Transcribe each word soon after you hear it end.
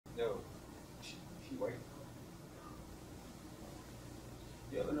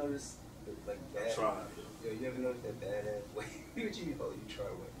ever notice like bad? Try. Yo, you ever notice that badass? Wait, what you oh, you try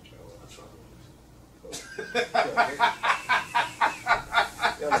what? You try what? I try what?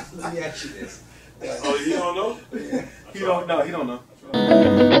 Yo, let me ask you this. Oh, you don't know? Yeah. He don't know. He don't know.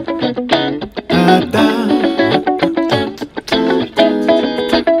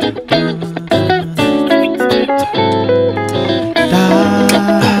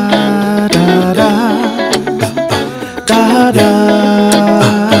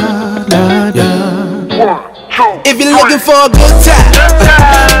 If you're looking for a good time,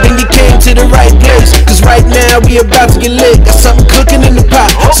 then you came to the right place. Cause right now we about to get lit. Got something cooking in the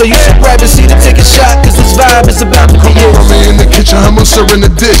pot, so you should grab a seat and take a shot. Cause this vibe is about to be it. I'm in the kitchen, I'm serving the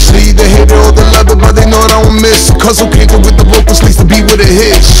dish. They either hate it or they love it, but they know I don't miss. Cause who came through with the vocals, least to be with a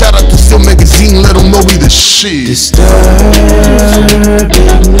hit. Shout out to Still Magazine, let them know we the shit. Disturbingly,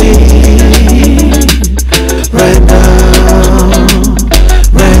 right now,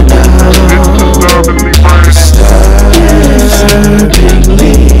 right now. Disturbingly, right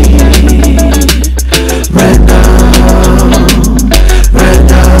now, right now.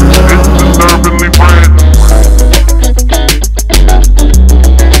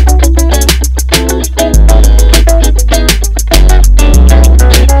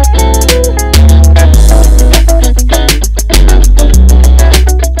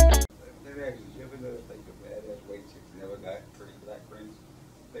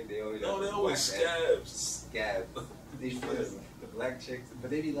 The black chicks, but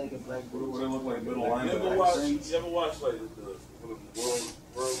they be like a black group. They look like middle You linebackers. ever watch like one of the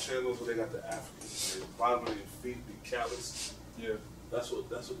world channels where they got the Africans, their bottom of their feet be calloused? Yeah. That's what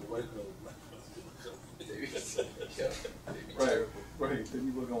the white girl like. Right. Right. They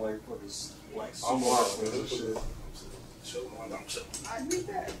be looking like fucking like I'm sumo wild, wrestlers and shit. I'm chilling. I need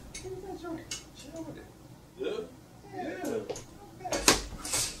that. Give me that joint. Chill with it. Yeah. Yeah.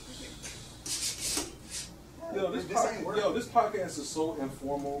 Yo, this podcast is so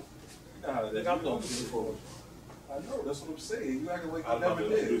informal. Nah, I think I've done this before. I know, that's what I'm saying. You acting like I you never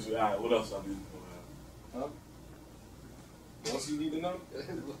did. Alright, what else I need to know? Huh? What else you need to know?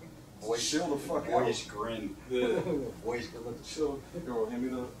 Boyish, Chill the fuck out. boyish grin. Yeah. Boyish good look. Chill. Girl, hand me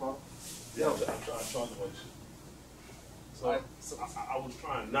the pop. Yeah, I tried to watch it. So I was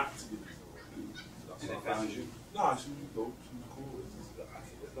trying not to get this. And they found you? Nah, she was dope. She was cool.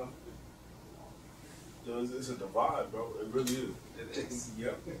 It's not. It's a divide, bro. It really is. It is.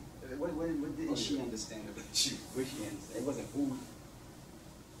 Yep. What didn't she understand about you? What she understand? It wasn't food.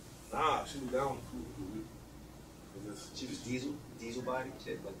 Nah, she was down with food. She was diesel body. She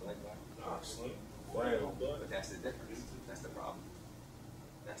had black body. Nah, slim. Wow. But that's the difference. That's the problem.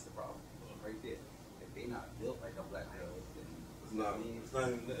 That's the problem. Right there. If they not built like a black girl, then It's not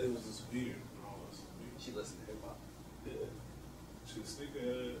even, it was just weird. She listened to hip hop. Yeah. She was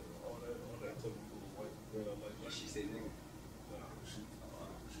sneakerhead, all that typical white girl like that. She said nigga. Nah, she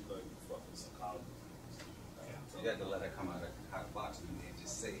like fucking psychology. You got to let her come out of the box and then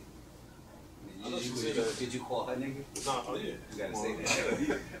just say it. Did you call her nigga? Nah, oh yeah. You gotta say that.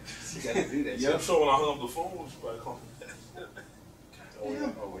 You gotta do that. Yeah, I'm sure when I hung up the phone, she probably called me back. Oh,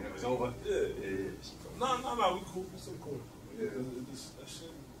 when it was over? Yeah. Nah, we cool. We still cool. Yeah. That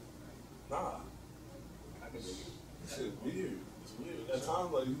shit, nah. I can dig it. That shit weird. It's weird. At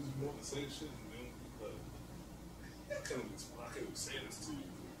times, like, you just want to say shit and then, like, I can't even say this to you.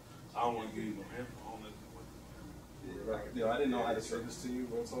 I don't want to give you no info on it. Yo, I didn't know how to say this to you,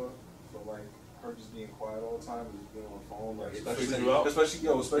 real talk. But like her just being quiet all the time and just being on the phone, like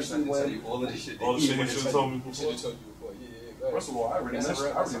especially when all of this shit. All the shit you should have told me before. Should have told you before. Yeah. First of all, I already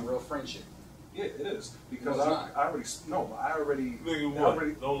That's some real friendship. Yeah, it is because No, I already Nigga,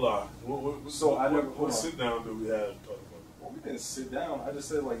 what? Don't lie. What sit down do we have to talk about? Well, we didn't sit down. I just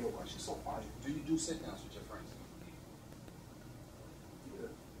said like, yo, why she's so quiet? Do you do sit downs with your friends? Yeah.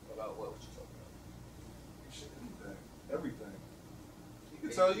 About what you talking about? Shit, everything. He can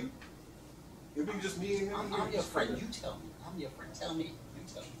tell you. It'd be just me and him. I'm your friend. You tell me. I'm your friend. Tell me. You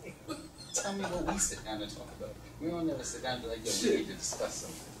tell me. Tell me what we sit down and talk about. We don't never sit down and be like, yo, we need to discuss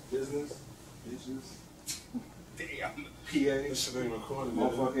something. Business, bitches, Damn. PA. This shit ain't recorded.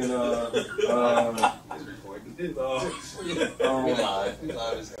 Motherfucking It's recording. we live. We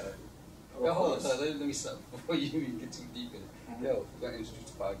live as hell. Yo, hold on. Let me stop before you even get too deep in it. Yo, we're gonna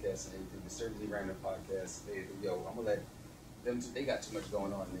introduce the podcast and everything. The Certainly Random Podcast. Yo, I'm gonna let them. They got too much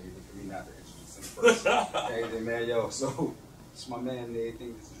going on. They for me not to introduce them first. Hey, man, yo. So, it's my man. They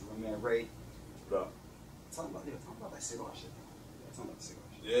think this is my man Ray. Bro. Talk about that cigar shit. Talk about the cigar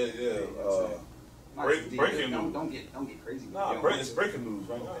shit. Yeah. Breaking news. Don't get crazy. Nah, it's breaking news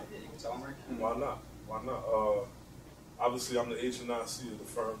right now. Yeah, you can tell them right now. Why not? I Obviously, I'm the HNIC of the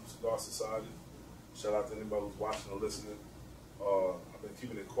Firm Cigar Society. Shout out to anybody who's watching or listening. I've been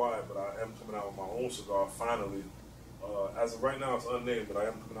keeping it quiet, but I am coming out with my own cigar finally. As of right now, it's unnamed, but I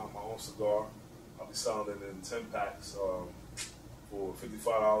am coming out with my own cigar. I'll be selling it in 10 packs for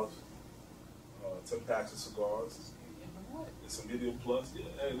 $55. 10 packs of cigars. It's a medium plus. Yeah,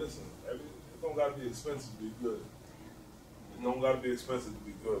 hey, listen, it don't gotta be expensive to be good. It don't gotta be expensive to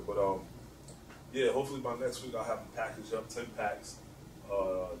be good, but yeah, hopefully by next week I'll have them packaged up, 10 packs.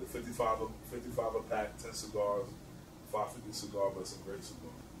 The 55 a pack, 10 cigars, $5.50 cigar, but it's a great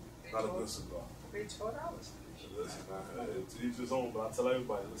cigar. Not a good cigar. Paid $12. Listen, man, to each his own, but I tell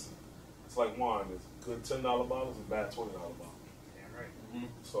everybody, listen, it's like wine. There's good $10 bottles and bad $20 bottles. Damn right.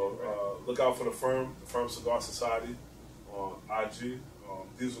 So look out for the Firm Cigar Society on IG,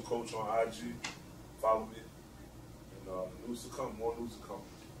 Diesel Coach on IG. Follow me, and news to come. More news to come.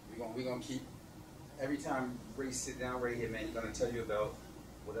 We're gonna keep every time Ray sit down right here, man. He's gonna tell you about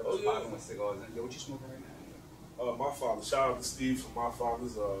whatever's popping with cigars. And yo, what you smoking right now? My father. Shout out to Steve from My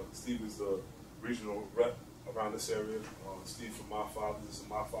Father's. Steve is the regional rep around this area. Steve from My Father's. This is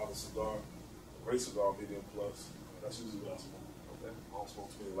My Father's cigar. A great cigar, medium plus. That's usually what I smoke. Okay. I don't smoke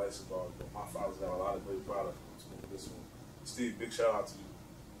too many light cigars, but My Father's got a lot of great products. I'm smoking this one. Steve, big shout out to you.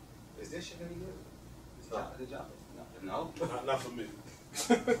 Is this shit any good? The job? No. Not for me.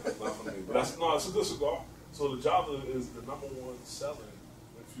 Not for me. But it's a good cigar. So the Java is the #1 selling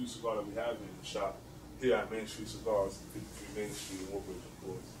infused cigar that we have in the shop here at Main Street Cigars, 53 Main Street in Woodbridge, of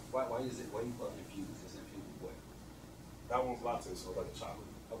course. Why you call it infused? It's infused what? That one's latte, so like a chocolate.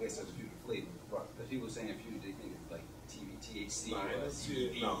 Okay, so it's infused flavor. Right. Because people say infused, they think it's like THC.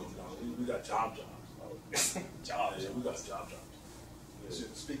 No, we got job jobs. Jobs. Yeah, we got job jobs. Yeah.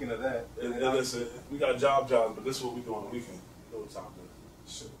 Speaking of that, and listen, we got job jobs, but this is what we do on the weekend. You know what time it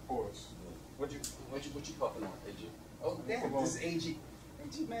is. Shit, of course. What you puffing on, AG? Oh, damn, this is AG.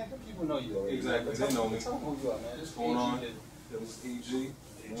 AG, man, people know you already. Exactly, they know me. Tell them who you are, man. What's going on? It was AG. You know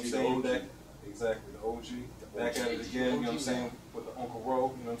what I'm saying? Back, exactly, the OG. Back at it again, you know what I'm saying? With the Uncle Ro, you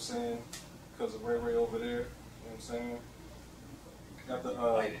know what I'm saying? Because of Ray over there, you know what I'm saying? Got the,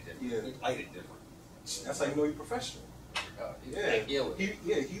 light it different. Yeah. Light it different. That's how you know you're professional. He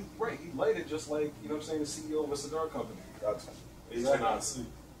lighted just like, you know what I'm saying, the CEO of a cigar company. Gotcha. HNIC.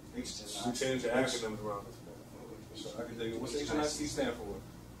 We changed the acronyms around this. I can tell you, what's HNIC stand for?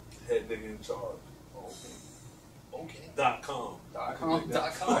 Head nigga in charge. Okay. .com. I can dig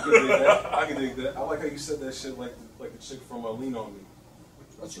that. I can dig that. I like how you said that shit like the chick from Lean On Me.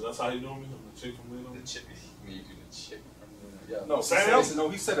 So that's how you know me? I'm the chick from Lean On Me? The chick. You do the chick from Lean On Me. Yeah. No,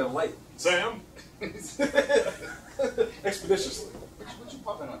 Sam? He said it light. Sam? Expeditiously. What you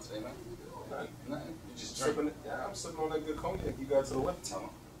popping on today, man? Nothing. You just sipping it? Yeah, I'm sipping on that good cognac you got to the left. Tell him.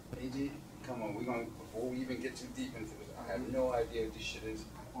 AG, come on, before we even get too deep into this, I have no idea what this shit is.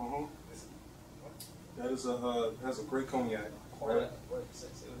 That is has a great cognac. Right?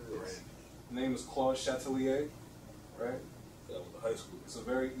 The name is Claude Chatelier, right? That was the high school. It's a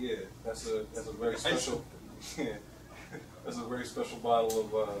very that's a very special that's a very special bottle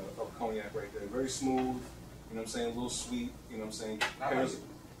of cognac right there. Very smooth, you know what I'm saying, a little sweet, you know what I'm saying.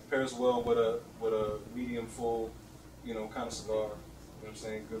 Pairs well with a medium full, you know, kind of cigar. You know what I'm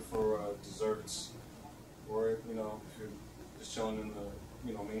saying? Good for desserts, or you know, if you're just chilling in the,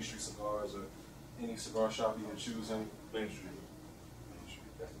 you know, Main Street Cigars or any cigar shop you're choosing. Main Street.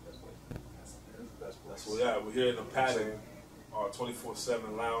 That's the best place. That's That's where we are. We're here in the paddock, our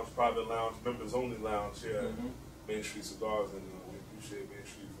 24/7 lounge, private lounge, members only lounge here at Main Street Cigars, and we appreciate Main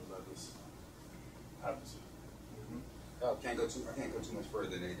Street for letting us have this. I can't go too much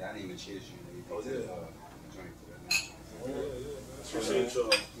further than that. I didn't even cheers you. Appreciate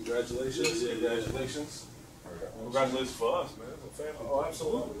y'all. Congratulations. Congratulations. Congratulations for us, man. For family. Oh,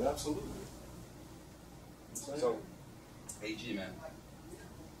 absolutely. Absolutely. So, AG, man,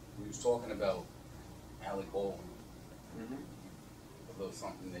 we was talking about Alec Baldwin, a little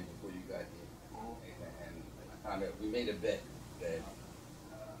something there before you got here, and I found out we made a bet that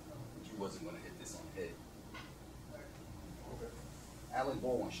you wasn't going to hit this on the head. Alec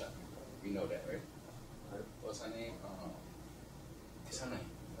Baldwin shot me. We know that, right? What's her name? What's her name?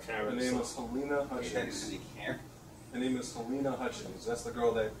 Her name is Helena Hutchins. Her name is Helena Hutchins. That's the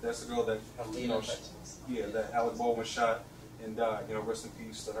girl that Helena Hutchins. Yeah, that Alec Baldwin shot and died. You know, rest in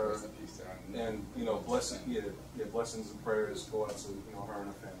peace to her. Rest in peace to her. And you know, blessings and prayers go out to, you know, her and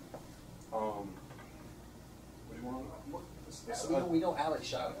her family. What do you want? We know Alec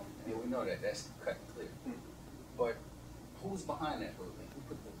shot him. Yeah, we know that. That's cut and clear. But who's behind that whole thing? Who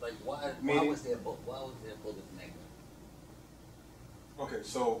put why was there a bullet negative? Okay,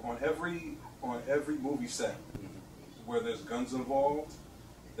 so on every movie set, where there's guns involved,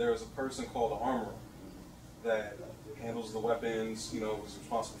 there's a person called an armorer that handles the weapons, you know, is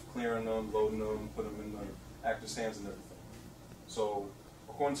responsible for clearing them, loading them, putting them in the actor's hands and everything. So,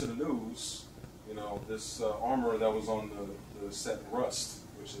 according to the news, you know, this armorer that was on the set in Rust,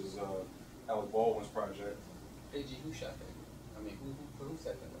 which is Alec Baldwin's project. AG, who shot that? I mean, who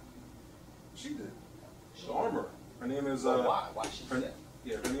set that up? She did. The armorer. Her name is. Why? Why she did that?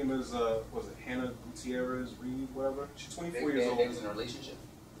 Yeah, her name is. Was it Hannah Gutierrez Reed? Whatever. She's 24 years old. They was in a relationship.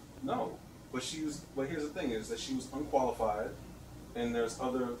 No, but she was. But here's the thing: is that she was unqualified, and there's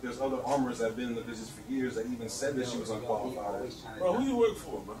other armorers that have been in the business for years that even said that she was unqualified. Bro, who you work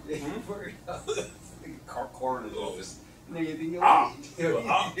for, man? Coroner's office. Hold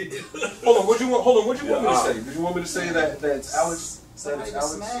on, what you want me to say? Did you want me to say that it's Alex? Somebody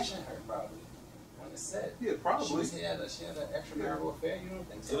was smashing her, probably. On the set. Yeah, probably. She had an extramarital affair. You don't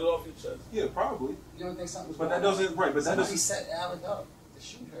think so? Get it off your chest. Yeah, probably. You don't think something was But wrong? that doesn't right. But that Somebody doesn't set Alec up to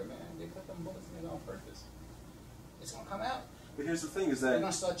shoot her, man. They put them bullets in it on purpose. It's gonna come out. But here's the thing: is They're that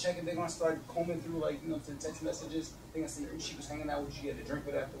gonna start checking. They're gonna start combing through, like, you know, the text messages. They're gonna see who she was hanging out with. She had to drink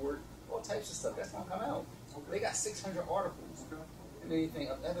with after work. All types of stuff. That's gonna come out. They got 600 articles and anything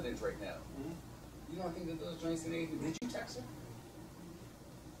of evidence right now. You don't think that those joints and anything? Did you text her?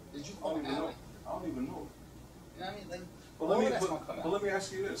 Did you call Alec? I don't even know. You know what I mean? Like, But let me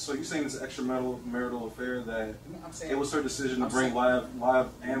ask you this: so you're saying it's an extramarital affair that I'm saying, it was her decision to bring live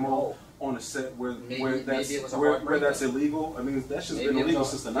ammo on a set where that's illegal? I mean, that's just been illegal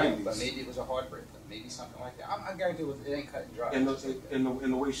since the 90s. But maybe it was a heartbreaker. Maybe something like that. I guarantee it ain't cut and dry.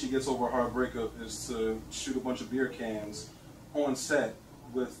 And the way she gets over a hard breakup is to shoot a bunch of beer cans on set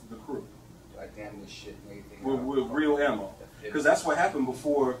with the crew. Like, damn, this shit and everything. With real ammo. Because that's what happened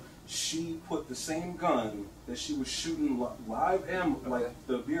before she put the same gun that she was shooting live ammo, like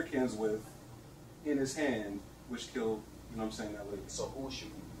the beer cans with, in his hand, which killed, you know what I'm saying, that lady. So who was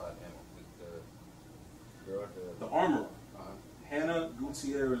shooting live ammo? The girl? The armorer. Hannah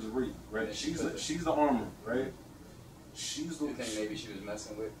Gutierrez Reed, right? Yeah, she's the armorer, right? She's the. You think maybe she was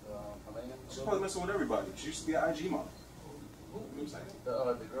messing with Helena? She's probably messing with everybody. She used to be an IG model. Who? You know what I'm saying?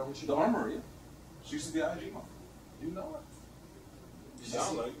 The girl who The armorer, yeah. She used to be an IG model. You know her?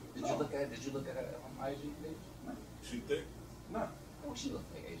 Sound like. Did you look at her IG page? No. She thick? No. Oh, she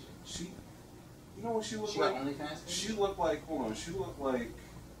looked like Asian. You know what she looked She like? got OnlyFans? She looked like. Hold on. She looked like.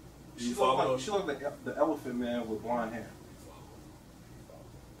 She looked like the Elephant Man with blonde hair.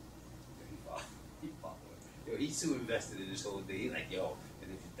 Yo, he's too invested in this whole thing. He's like, yo,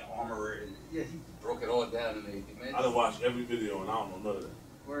 and the armorer, and yeah, he broke it all down and everything, man. I done watched every video and I don't know none of that.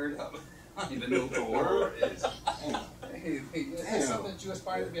 Word up. I don't even know what the word is. Hey, is that something that you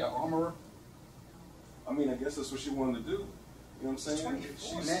aspire to be, an armorer? I mean, I guess that's what she wanted to do. You know what I'm saying? She's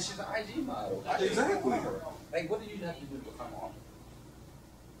 24, man. She's an IG model. Exactly. Like, what did you have to do to become an armorer?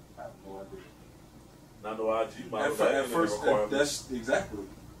 I have no idea. Not no IG model. At first, that's exactly.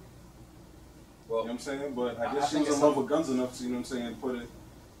 Well, you know what I'm saying? But I guess she was in love with guns enough to, you know what I'm saying,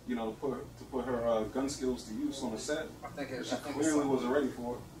 put her gun skills to use on the set. I think she clearly wasn't ready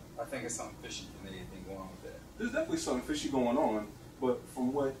for it. I think it's something fishy and anything going on with that. There's definitely something fishy going on, but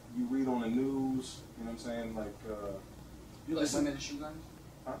from what you read on the news, you know what I'm saying, like... you like women that shoot guns?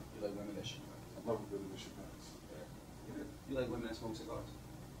 Huh? You like women that shoot guns? I love women that shoot guns. Yeah. You like women that smoke cigars?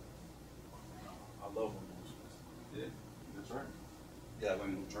 I love women who smoke. Yeah. That's right. Yeah,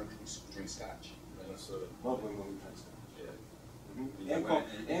 women who drink scotch. Love women who drink scotch. Yeah.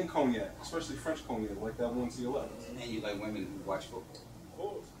 Mm-hmm. And cognac, especially French cognac, like that one to your left. And you like women who watch football. Of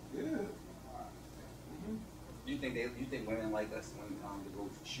course. Yeah. Mm-hmm. You think women like us when to go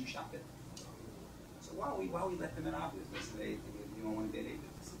shoe shopping? So why we let them in our business? And you don't want to do their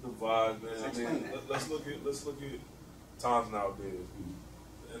business. The vibe, man. I mean, let's look at times nowadays.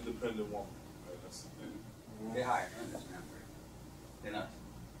 The independent woman. Right? That's the thing. They're higher earners, man. They're not.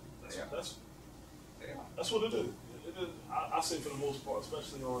 That's what it is. I say for the most part,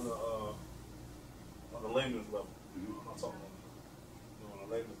 especially on the layman's level. I'm not talking about on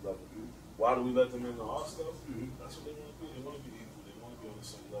the layman's level. Why do we let them into our stuff? That's what they want to be. They want to be equal. They want to be on the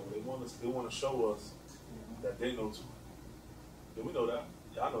same level. They want to show us that they know too. Yeah, we know that.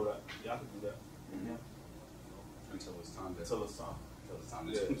 Y'all know that. Y'all can do that. Until it's time. Until it's time.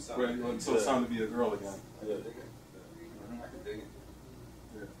 Until it's time to be a girl again. Yeah. I can dig it.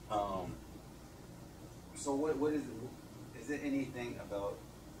 Yeah. So what is it? Is there anything about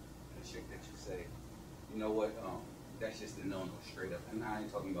the chick that you say, you know what? That's just a no straight up. And I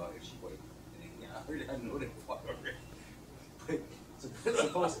ain't talking about if she white. I know that part already. But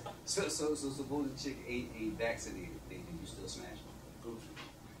suppose the chick ain't vaccinated, then you still smash her.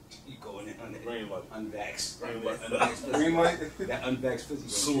 You going in Green light. Unvaxxed. Green light. Green light. That unvaxxed physical.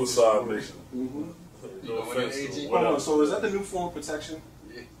 Suicide mission. No offense to Hold on, so is that the new form of protection?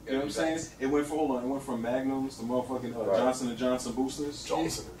 Yeah. You know what I'm saying? It went from Magnums to motherfucking Johnson & Johnson boosters.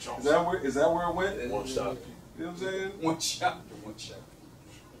 Johnson & Johnson. Is that where it went? One shot. You know what I'm saying? One shot.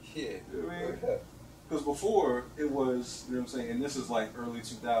 Yeah. You know what I mean? Because before it was, you know what I'm saying, and this is like early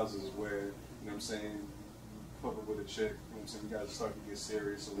 2000s where, you know what I'm saying, fuck up with a chick, you know what I'm saying, you guys start to get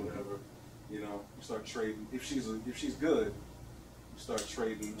serious or whatever, you know, you start trading, if she's good, you start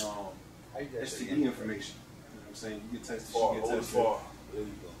trading STD information, you know what I'm saying, you get tested, she get tested. Far. There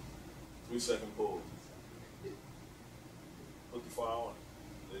you go. 3-second pull. Put the fire on.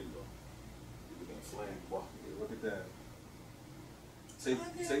 There you go. Look at that flame. Wow. Yeah, look at that.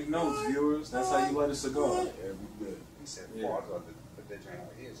 Take notes, viewers. That's how you light a cigar. Every bit. He said, "Boy, I thought to put that joint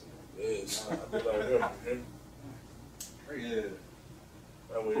out here." Yes. I be like him. Yeah.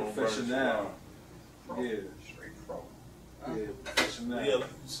 That way you don't burn Professional. Pro. Yeah. Straight pro. Yeah, professional. Yeah, like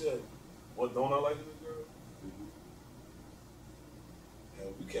you said. What don't I like in this girl? And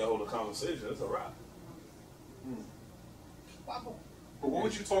we can't hold a conversation. It's a wrap. But what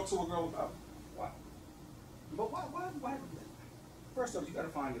would you talk to a girl about? Why? But why? First off, you gotta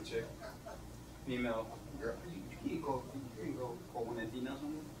find a chick, female, girl. You can't go call one of the females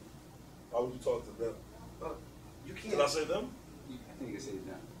on you. Why would you talk to them? But you can't. Did I say them? I think you can say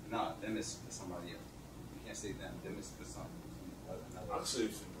them. Nah, them is somebody else. You can't say them. Them is for something. I can say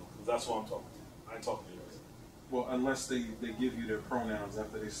female, because that's what I'm talking to. I ain't talking to you. Well, unless they give you their pronouns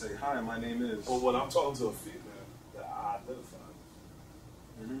after they say, "Hi, my name is." But when I'm talking to a female that I identify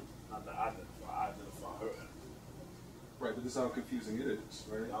with, Mhm. not that I identify her as. Right, but this is how confusing it is,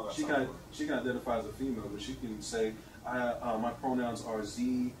 right? Y'all got She can identify as a female, but she can say, my pronouns are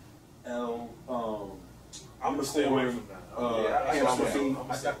Z, L, I'm gonna stay away from that. I got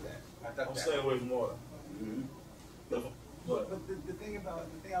that. I'm staying away from all that. But the thing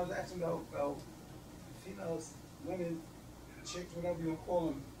I was asking about females, women, chicks, whatever you want to call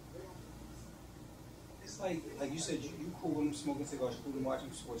them, it's like you said, you cool with them smoking cigars, you cool with them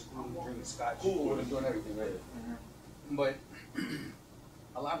watching sports, cool with them drinking scotch, you cool with them doing everything, right? But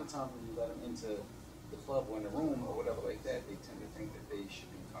a lot of times when you let them into the club or in the room or whatever like that, they tend to think that they should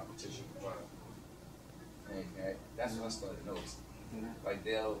be in competition with you. And that's what I started noticing. Like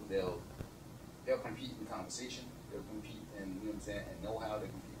they'll compete in conversation, they'll compete in, you know what I'm saying, and know-how, they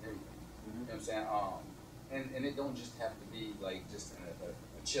compete in everything. You know what I'm saying? And it don't just have to be like just in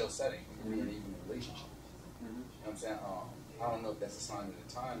a chill setting. It can be in even a relationship. You know what I'm saying? I don't know if that's a sign of the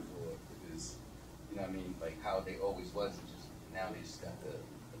times or because, you know what I mean, like how they always was, and just now they just got the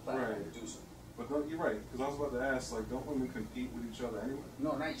platform to do so. But you're right, because I was about to ask, like, don't women compete with each other anyway?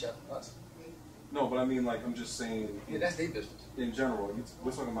 No, not each other, us. No, but I mean, like, I'm just saying. Yeah, that's their business. In general,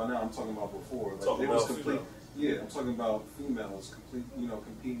 we're talking about now. I'm talking about before. Like, Talking they was about complete. females. Yeah, I'm talking about females,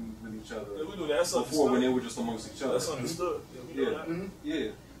 competing with each other. Yeah, we do that. That's before when understood. they were just amongst each other. That's understood. Yeah, we do that.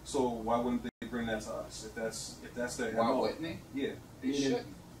 Yeah. So why wouldn't they bring that to us if that's their Why MO? wouldn't they? Yeah, They shouldn't.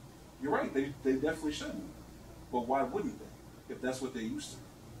 You're right. They definitely shouldn't. But why wouldn't they? If that's what they're used to.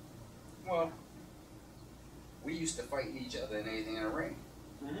 Well, we used to fight each other and anything in a ring,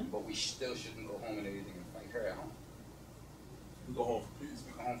 but we still shouldn't go home and anything and fight her at home. We go home for peace.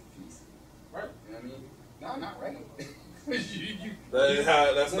 We go home for peace. Right. You know what I mean? No, not right.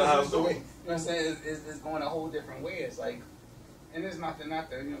 That's not how it's the way. going. You know what I'm saying? It's going a whole different way. It's like, and it's not to, you know what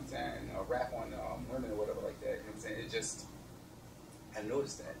I'm saying, rap on women or whatever like that. You know what I'm saying? It just, I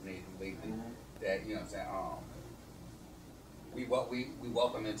noticed that lately, that, you know what I'm saying, we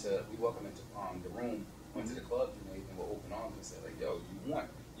welcome into the room, went to the club and everything with open arms and said like, yo, you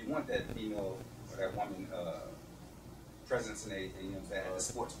want that female or that woman presence and everything, you know what I'm saying, at the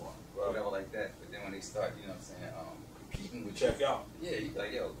sports bar, whatever like that. But then when they start, you know what I'm saying, competing with Check out. Yeah, you be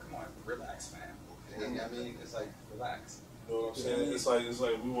like, yo, come on, relax, man. You know what I mean? It's like, relax. You know what I'm saying? It's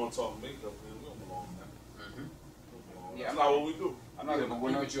like we want to talk makeup, man. We don't belong in that. Yeah, That's not what we do. I'm not gonna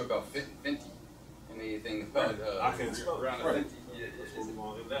compete with you about Fenty and anything about I can't spell it. around the Right. Fenty. Yeah, That's what we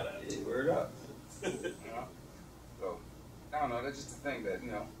belong in that at. yeah, word up. You know? So I don't know. That's just the thing that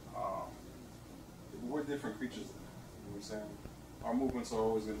We're different creatures. You know what I'm saying? Our movements are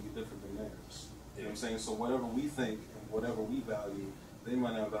always going to be different than theirs. You know what I'm saying? So whatever we think and whatever we value, they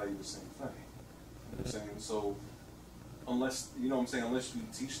might not value the same thing. You know what I'm saying? So unless, you know what I'm saying, unless we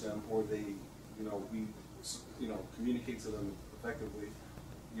teach them or they, we communicate to them effectively,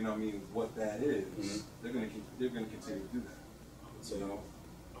 you know what I mean, what that is, they're gonna continue to do that. I'm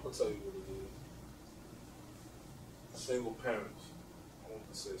gonna tell you what it is. Single parents. I want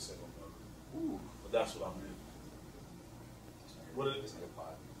to say single parents. But that's what I mean. What it is.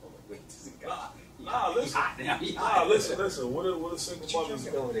 Wait. Listen. What a single mother's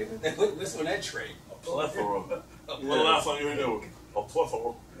over there. What's on that tray? A plethora. When the last time you heard that was a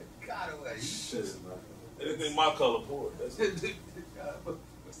plethora? God away. Shit, man. Anything my color, pour it. That's it.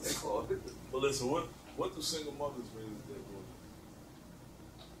 What's that called? But listen, what do single mothers raise their boys?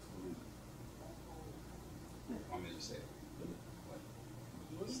 Want me to say it?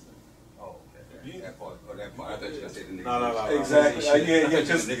 What's Oh, okay. That part. Oh, that part. I thought you were going to say the niggas. No.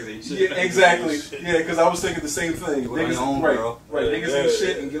 Exactly. Exactly. Yeah, because I was thinking the same thing. Niggas, right. Niggas eat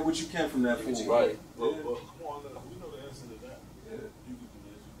shit and get what you can from that food. Right. Well, come on, we know the answer to that. Yeah. You could do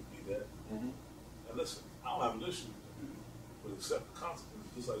this, you could be that. And listen, I don't have an issue with accept the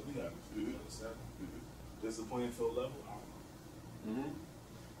consequences, just like we have. You understand? There's a playing field level. I don't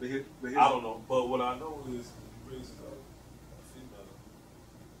know. I don't know, but what I know is you raise a female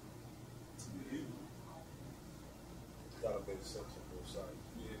to be evil. You gotta make sense on both sides.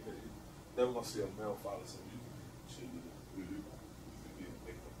 You never gonna see a male father say you can be a cheerleader. You can be a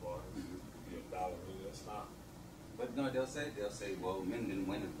makeup artist. You can be a ballerina. That's not. But no, they'll say, well, men been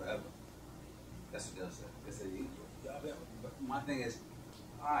winning forever. That's what they'll say. They say, but my thing is,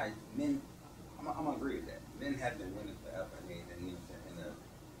 all right, men, I'm gonna agree with that. Men have been winning forever,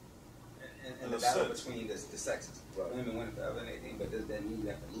 in the battle between the sexes. Right. Men have been winning forever and anything, but does that mean you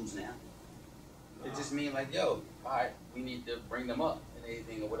have to lose now? It just means like, yo, all right, we need to bring them up and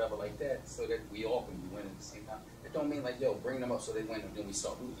anything or whatever like that, so that we all can be winning at the same time. It don't mean like, yo, bring them up so they win and then we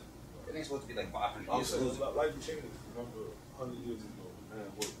start losing. It ain't supposed to be like 500 years of losing. Life changed. Remember, 100 years ago,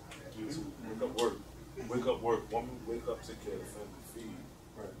 man, wake up, work. Woman, wake up, take care of the family, feed.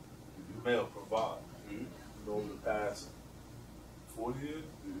 Right. Male, provide. You know, over the past 40 years,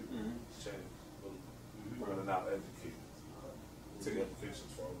 it's changed. We're now educated. Take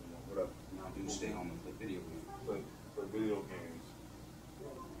applications for whatever. Now do stay home and play video games. Play video games. You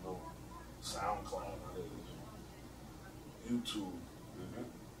know, SoundCloud, YouTube.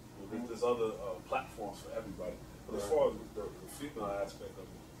 There's other platforms for everybody. But as far as the female aspect of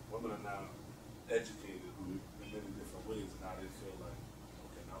it, women are now educated in many different ways, and now they feel like,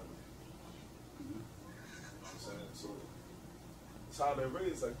 okay, now we're you know what I'm saying? So it's how they're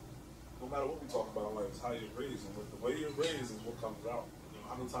raised. Like, no matter what we talk about in life, it's how you're raised, and the way you're raised is what comes out. You know,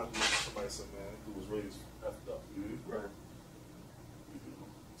 how many times you hear somebody say, man, who was raised effed up? Right.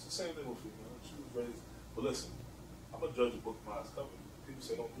 It's the same thing with female. She was raised. But listen, I'm gonna judge a book by its cover. People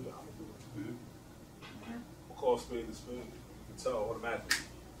say don't do that. I'm gonna do it. We'll call a spade a spade. You can tell automatically.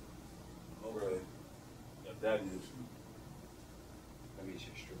 Okay. Your daddy is you. That means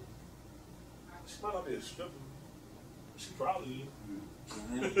she's stripper. She might not be a stripper. She probably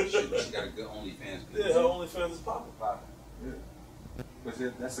is. She got a good OnlyFans. Yeah, her OnlyFans is popping. Yeah. But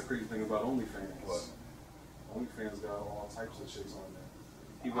that's the crazy thing about OnlyFans. What? OnlyFans got all types of chicks on there.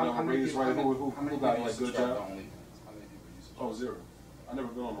 People don't raise right who got like good job. How many people use it? Oh, zero. I never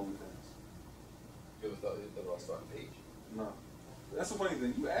been on OnlyFans. You ever thought about starting a page? No. That's the funny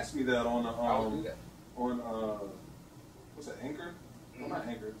thing. You asked me that on I would do that. On what's that, Anchor? No, not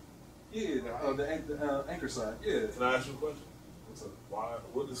Anchor. Yeah, the Anchor side. Yeah. Can I ask you a question? What's up?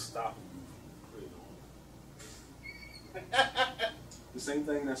 What is stopping you from creating OnlyFans? The same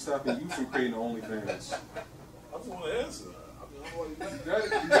thing that's stopping you from creating OnlyFans. I just want to answer that.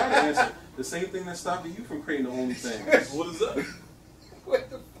 You gotta answer. The same thing that's stopping you from creating the OnlyFans. What is that? What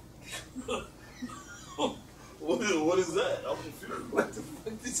the What is that? I'm confused. What the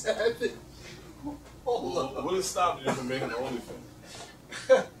fuck just happened? Hold on. What is stopping you from making the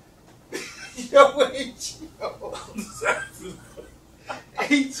OnlyFans? Yo, AG.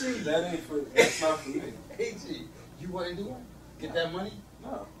 That's not for me. AG, you want to do it? Get that money?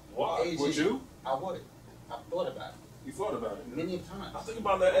 No. Why? AG, Would you? I would. I thought about it. You thought about it? Many times. I think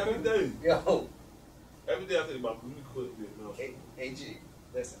about that every day. Yo. Every day I think about, let me quit being a male. AG,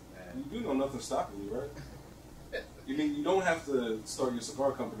 listen, man. You do know nothing's stopping you, right? You mean you don't have to start your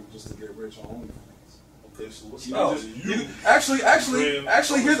cigar company just to get rich on OnlyFans? Okay, so what's No, stopping you? Actually,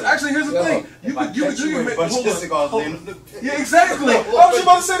 here's the thing. You could hold on. Yeah, exactly. I was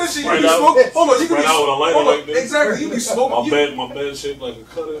about to say that shit. You can smoke. Hold on, you can like this. Exactly. You can smoke. My bed shaped like a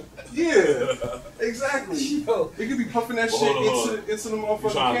cutter. Yeah, exactly. Yo, you could be puffing that shit into the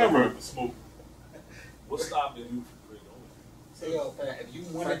motherfucking camera. Smoke. What's stopping you from creating OnlyFans? Say, yo, fam, if you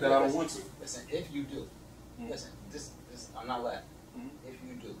want to, that I don't want to. Listen, if you do, listen, this, I'm not laughing. If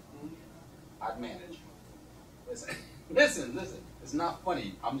you do, I'd manage. Listen. It's not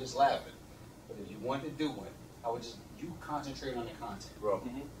funny. I'm just laughing. But if you want to do one, I would just concentrate on the content, bro.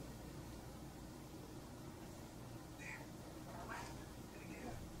 You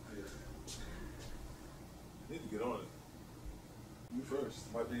need to get on it.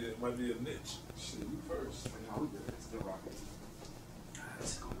 first. Might be a niche. Shit, you first. No, we good. It's still rocking.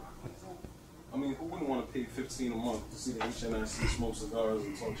 It's gonna rock on its own. I mean, who wouldn't want to pay $15 a month to see the HNIC smoke cigars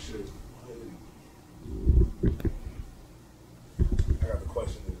and talk shit? I got the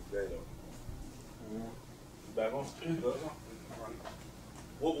question of the day though. You back on?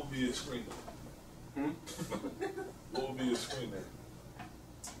 What would be your screen name? What would be your screen name?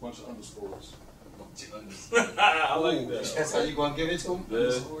 Bunch of underscores. I like that. That's how you gonna give it to him? Yeah.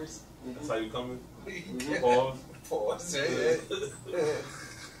 Underscores? That's how you coming? Yeah. Pause. Pause. Yeah.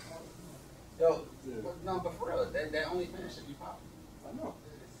 Yo, no, but for real, that only finish should be popping. I know.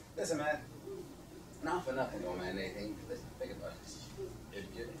 Listen, man. Not for nothing, though, man. Listen, think about this.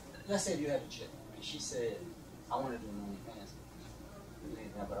 Let's say you had a chick, and she said, "I want to do an OnlyFans,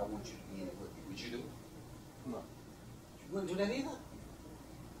 but I want you to be in it with me." Would you do it? No. You wouldn't do that either.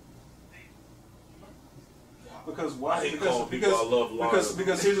 Because why? I hate calling people I love liars.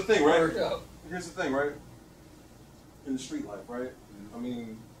 Because here's the thing, right? Word up. Here's the thing, right? In the street life, right? I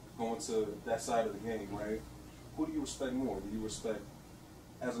mean, going to that side of the game, right? Who do you respect more? Do you respect,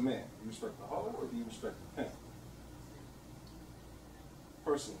 as a man, do you respect the hoe or do you respect the pimp?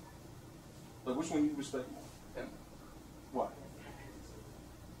 Personally. Like, which one do you respect more? Pimp. Why?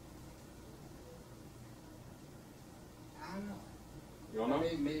 I don't know. You don't know?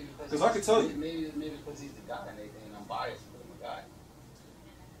 Maybe Because I could tell you. Maybe because he's the guy and I'm biased because I'm a guy.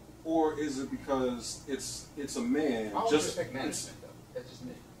 Or is it because it's a man? I always Just respect management, though. That's just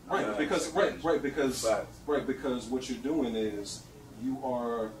me. right, because what you're doing is you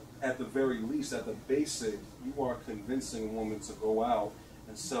are at the very least, at the basic, you are convincing a woman to go out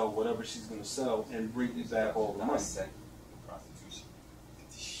and sell whatever she's going to sell and bring you back all the money. Prostitution.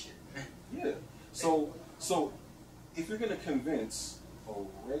 Shit. Yeah. So if you're going to convince a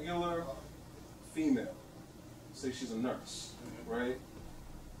regular female, say she's a nurse, right?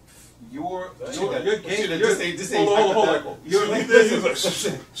 Your game. This ain't hypothetical. You're like,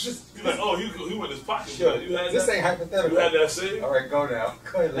 oh, he went his pocket. Sure. You had This that? ain't hypothetical. You had that same? All right, go now.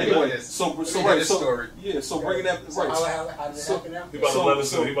 Go ahead. Anyway, so bringing that So right. how did it happen now? He about to let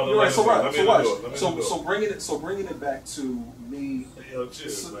us know. He about to let us know. Let me do it. So bringing it back to me. Yo,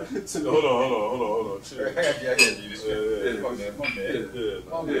 cheers, man. To me. Hold on. Cheers. I got you.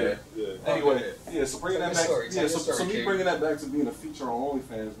 My man. Anyway, yeah. So bringing that back. Yeah. So me King. bringing that back to being a feature on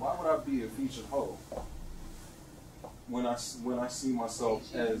OnlyFans. Why would I be a featured hoe when I see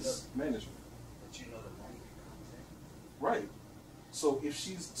myself as management? But you know the money comes in. Right. So if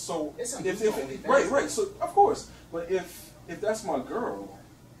she's so It's if right. So of course, but if that's my girl,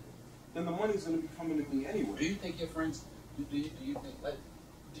 then the money's gonna be coming to me anyway. Do you think your friends? Do you think like?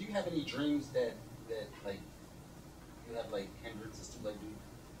 Do you have any dreams that like you have like hindrances to like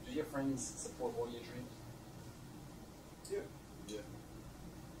do your friends support all your dreams? Yeah.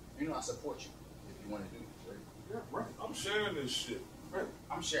 You know I support you if you want to do this, right? Yeah, right. I'm sharing this shit. Right.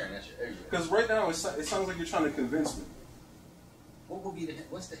 I'm sharing that shit everywhere. Because right now it sounds like you're trying to convince me.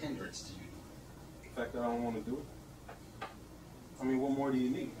 What's the hindrance to you? The fact that I don't want to do it. I mean, what more do you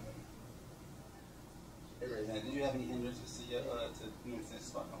need? Hey, Ray, man, did you have any hindrances to your since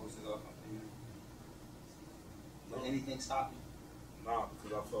starting a whole cigar company? Did anything stop you? Nah,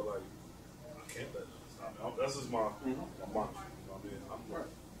 because I felt like I can't let that stop me. That's just my mantra. You know what I mean?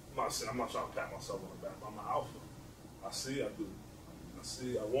 I'm not trying to pat myself on the back. I'm an alpha. I see, I do. I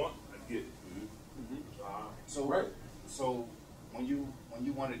see, I want, I get it. So right. So when you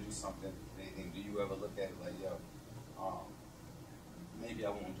want to do something, anything, do you ever look at it like, yo, maybe I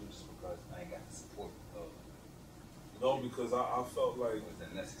won't do this because I ain't got the support of? No, because I felt like Was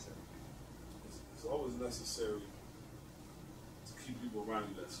that necessary? it's always necessary to keep people around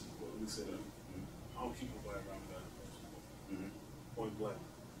you that support. Let me say that. I don't keep nobody around me that support. Point blank.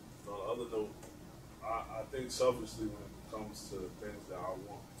 On the other note, I think selfishly when it comes to things that I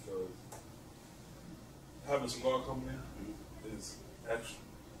want, because having a cigar company is extra.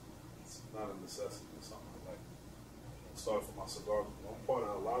 It's not a necessity. It's something I like. I started for my cigar group. I'm part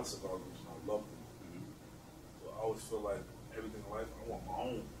of a lot of cigar groups and I love them. So I always feel like everything in life, I want my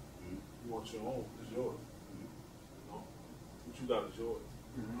own. You want your own, it's yours. You know? What you got is yours.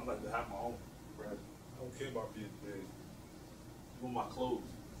 I like to have my own. Right? I don't care about being big. Even my clothes,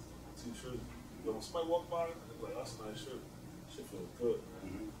 my t-shirts. When somebody walk by, they're like, that's a nice shirt. Shit feels good,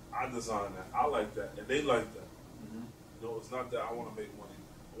 man. I designed that. I like that. And they like that. You know, it's not that I want to make money.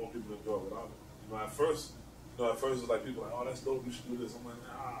 I want people to enjoy what I do. You know, at first it's like people like, oh, that's dope, you should do this. I'm like,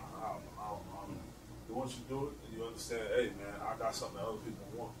 nah, I don't know. But once you do it and you understand, hey, man, I got something that other people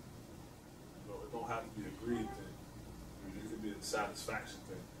want. You know, it don't have to be a greed thing. It could be a satisfaction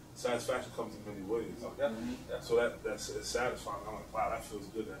thing. satisfaction comes in many ways. Oh, definitely. So that's it's satisfying. I'm like, wow, that feels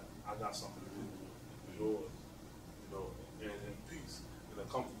good. That I got something to do with yours, you know, and in peace, and a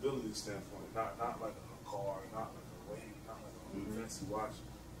comfortability standpoint. Not like a car, not like a wave, not like a fancy watch.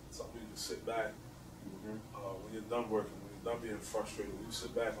 Something you can sit back when you're done working, when you're done being frustrated. When you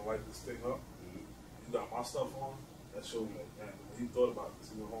sit back and light this thing up, you got my stuff on. That showed me like, man, when he thought about this,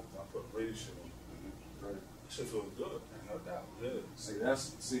 he went home. I put radio shit on. Right. That shit feels good. No doubt. Yeah.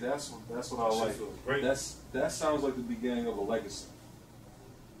 That's what I like. Great. That sounds like the beginning of a legacy.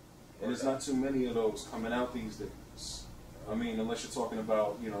 And there's not too many of those coming out these days. I mean, unless you're talking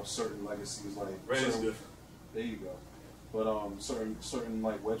about, you know, certain legacies like different. There you go. But certain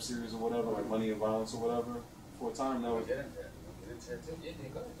like web series or whatever, like Money and Violence or whatever, for a time that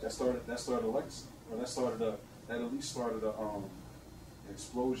started a legacy. Or that at least started a an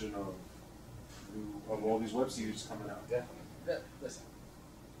explosion of all these web series coming out. Definitely. Listen,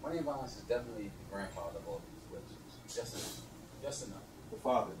 Money and Violence is definitely the grandfather of all these web series. Just enough. The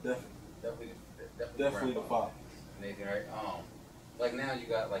father, definitely the father. Anything, right? Like now you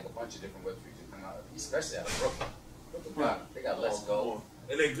got like a bunch of different web series that come out, especially out of Brooklyn. They got Let's Go.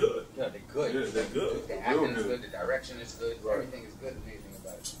 And they're good. Yeah, they're good. Yeah, they're good. The acting is good, the direction is good, everything is good, and anything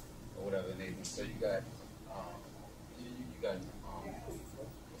about it. Or whatever, and anything. So you got you got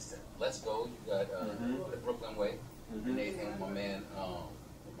what's that? Let's Go, you got the Brooklyn Way, and anything my man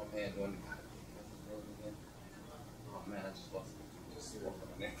doing the oh man, I just lost it.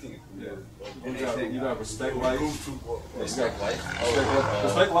 You got Respect Life. Respect Life.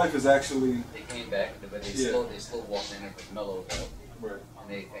 Respect Life is actually. They came back, but they still walked in there with mellow out. Right. And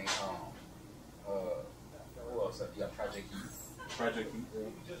they think, who else? You got Project Heath. Project Heath.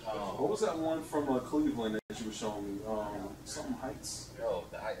 What was that one from Cleveland that you were showing me? Something Heights. Oh,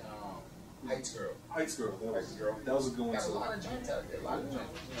 the Heights Girl. Heights Girl. That was a good one. Got a lot of joints out there. A lot of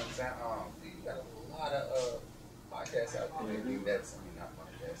joints. You know what I'm saying? You got a lot of podcasts out there. Not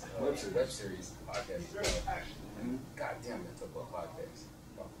podcasts. Web series podcasts. And goddamn, they took about podcasts.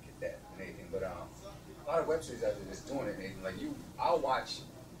 Don't forget that and anything. But a lot of web series out there just doing it and anything. Like I'll watch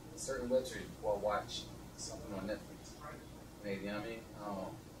certain web series before I watch something on Netflix. Maybe, you know what I mean?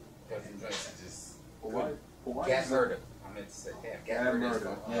 Because them joints are just Gat Murder. I meant to say, Gat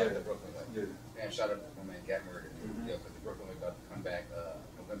Murder. The Brooklyn Way. Yeah. Damn, shout out to my man Gat Murder. Yeah, because the Brooklyn Way about to come back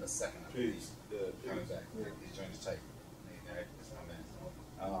November 2nd, I believe. Coming back. These joints are tight. That's my man.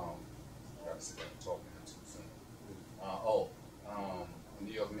 Gotta sit there and talk to him too soon.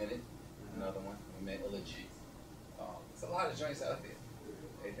 New York Minute, another one. We met Illa G. There's a lot of joints out there.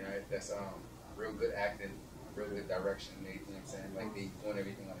 Right? That's real good acting, real good direction. You know what I'm saying? Like they doing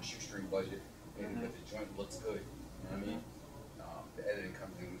everything on a shoestring budget, but the joint looks good. You know what I mean? The editing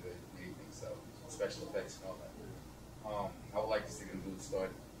comes in good, anything. So special effects and all that. I would like to see them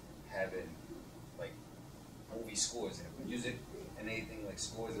start having like movie scores and music and anything like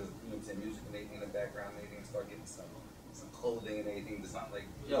scores of, you know what I'm saying, music and anything in the background and anything, start getting some clothing and anything that's not like,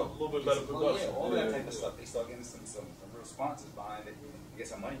 a little bit better production. All that type of stuff. They start getting some real sponsors behind it and get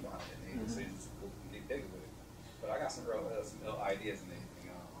some money behind it and so you just get bigger with it. But I got some real ideas and anything.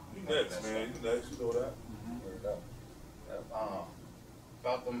 You next, man. You next. You know that.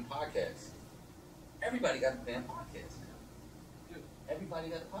 About them podcasts. Everybody got a damn podcast now. Everybody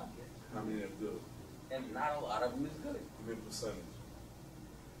got a podcast. I mean, it's good. And not a lot of them is good. Give me a percentage.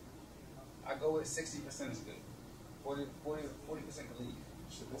 I go with 60% is good. 40% can leave.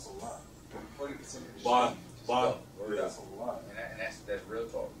 Shit, that's a lot. 40% is That's a lot. And that's real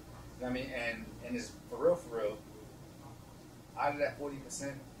talk. You know what I mean? And it's for real. Out of that 40%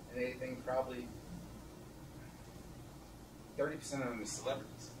 and anything, probably 30% of them is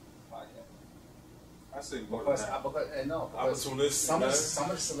celebrities. Podcast. I say more than that. Because some of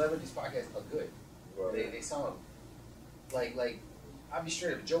the celebrities podcasts are good. Right. They sound like I'll be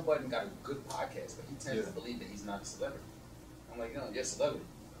straight up. Joe Budden got a good podcast, but he tends to believe that he's not a celebrity. I'm like, no, you're a celebrity.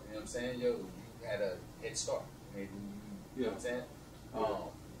 You know what I'm saying? Yo, you had a head start. Maybe, you know what I'm saying?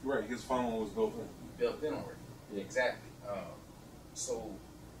 Right, his phone was built in. Built in already. Yeah. Exactly. So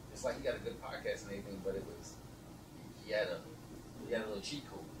it's like he got a good podcast and everything, but it was he had a little cheat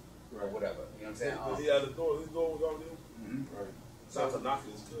code or whatever. You know what I'm saying? He had a door. His door was already open. Right. So not to knock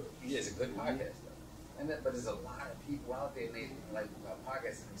it, it's good. Yeah, it's a good podcast though. But there's a lot of people out there and they like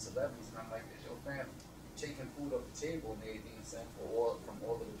podcasts and celebrities, and I'm like, is your fam taking food off the table and everything from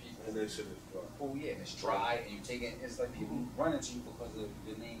all of the people? And that shit is dry. Oh yeah, and it's dry, and you take it. It's like people run into you because of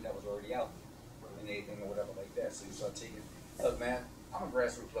your name that was already out there, and anything or whatever like that. So you start taking. Look, man, I'm a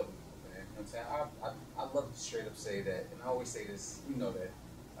grassroots club man. You know what I'm saying? I love to straight up say that, and I always say this. You know that.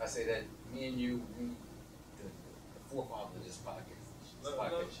 I say that me and you, the forefather of this podcast.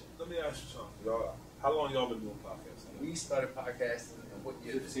 Let me ask you something. Y'all, how long y'all been doing podcasting? We started podcasting in what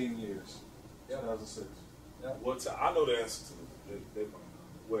year? 15 years. Yep. 2006. Yep. What time? I know the answer to this. They might know.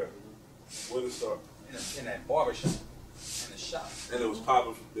 Where did it start? In that barbershop. In the shop. And it was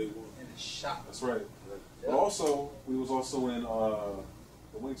popping from day one. In the shop. That's right. Yep. But also, we was also in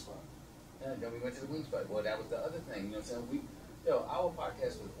the wing spot. Yeah, then we went to the wing spot. Well, that was the other thing. You know what I'm saying? Our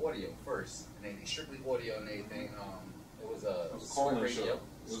podcast was audio first, and then strictly audio and everything. It was a call-in radio.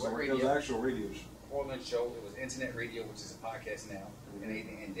 It was an actual radio show. Call-in show. It was internet radio, which is a podcast now, and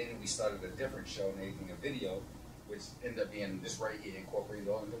anything. And then we started a different show and anything, a video, which ended up being this right here, incorporated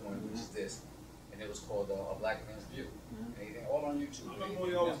all into one, which is this. And it was called A Black Man's View. Anything, all on YouTube. I remember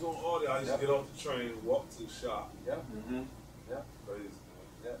when y'all was doing audio. I used to get off the train, walk to the shop. Yep. Yep. Crazy.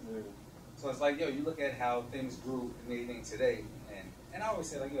 Yep. So it's like, you look at how things grew and anything today, and I always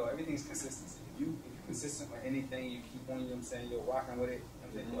say, like, everything's consistency. If you're consistent with anything, you keep on, you know what I'm saying, rocking with it,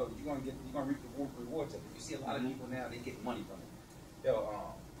 you're gonna reap the rewards of it. You see a lot of people now, they get money from it. You know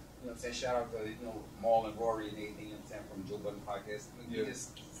what I'm saying, shout out to, Maul and Rory and anything, you know what I'm saying, from Joe Budden podcast. They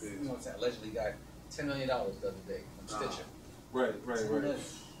just, you know what I'm saying, allegedly got $10 million the other day from Stitcher. Right.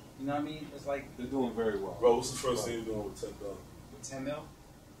 You know what I mean? It's like, they're doing very well. Bro, what's the first thing you're doing with $10? with 10 mil?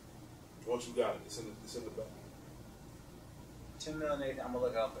 Once you got it, it's in the back. 10 mil and anything, I'm gonna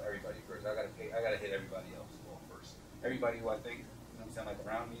look out for everybody first. I gotta hit everybody else first. Everybody who I think, you know what I'm saying, like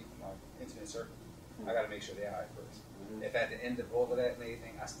around me, my intimate circle, I gotta make sure they're alright first. If at the end of all of that and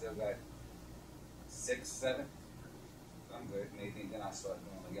anything, I still got 6, 7, I'm good and anything, then I start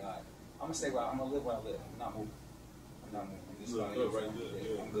doing like, alright, I'm gonna stay where I'm gonna live where I live. I'm not moving. I'm just Good, right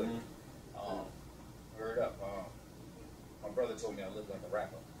there. I'm good. Word up. My brother told me I lived like a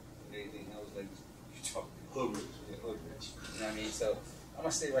rapper. And anything, I was like, you talking Hood rich. Yeah, hood rich. You know what I mean? So I'm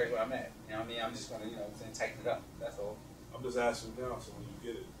gonna stay right where I'm at. You know what I mean? I'm just gonna, tighten it up. That's all. I'm just asking now, so when you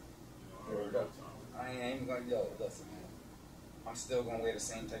get it, I ain't even gonna listen, man. I'm still gonna wear the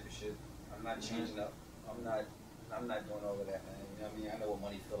same type of shit. I'm not changing up. I'm not doing all of that, man. You know what I mean? I know what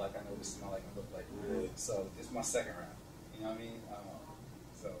money feel like. I know what it smell like and look like. Yeah. So this is my second round. You know what I mean?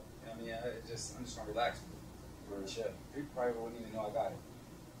 So you know what I mean? I'm just gonna relax with it. Shit. People probably wouldn't even know I got it.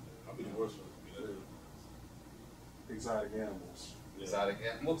 I'll be the worst one. Exotic animals. Yeah. Exotic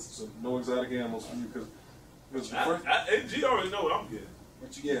animals. So no exotic animals for you because G already know what I'm getting.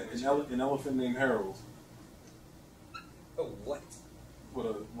 What you get? an elephant named Harold. Oh, what? With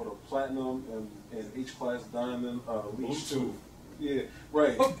a platinum and H-class diamond leash too. Yeah,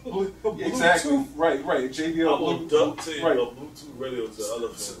 right. Exactly. Right. JBL. I will duct tape a Bluetooth radio to the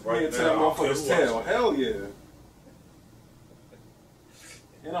elephant right to now. that motherfucker's tail. Hell yeah.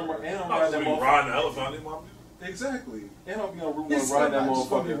 And I'm riding that motherfucker. Riding the elephant, I need my music. Exactly. And I'll be on Route 1 riding that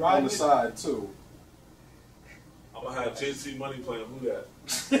motherfucker on the side too. I'm gonna have JT Money playing Who That?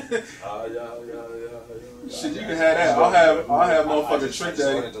 Shit, you can have that. I'll have motherfucker Trick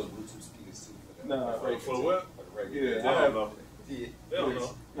Daddy. Those Bluetooth speakers too. For the what? Yeah, They don't know. Yeah. They don't know.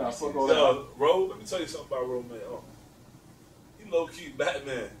 Nah, fuck all that. Ro, let me tell you something about Ro, man. He low key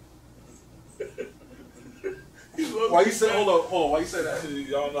Batman. Why you say hold on? Why you say that?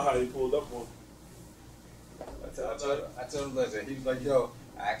 Y'all know how he pulled up on. I told him, listen, he was like, yo,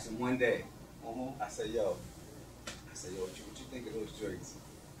 I asked him one day. I said, yo, what you think of those joints?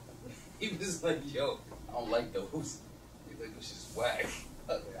 He was like, yo, I don't like those. He's like, this is whack.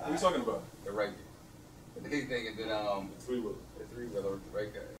 What are you talking about? The right guy. The big thing, and then The three-wheeler with the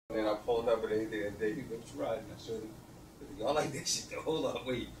right guy. And then I pulled up with anything that day. He was riding. I showed him. Y'all like that shit though. Hold on,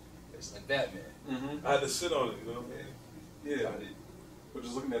 wait. It's like Batman. I had to sit on it, you know what I mean? Yeah. But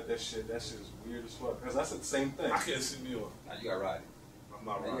just looking at that shit is weird as fuck. Because that's the same thing. I can't see me on. Now you got riding. I'm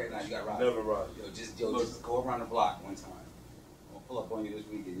not riding. You got riding. Never ride. Just go around the block one time. I'll pull up on you this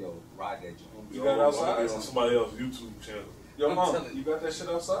weekend. Ride that joint. You got it outside? I'm on somebody else's YouTube channel. Yo, Mom, you got that shit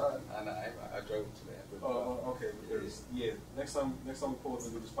outside? I drove to that. Oh, okay. Yeah. Next time we pull up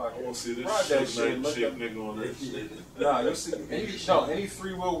and do this podcast. I want to see this ride that shit, shit nigga on this. Nah, you'll see. Any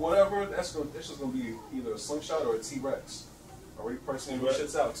 3-wheel, whatever. That's just gonna be either a slingshot or a T-Rex. Already pricing those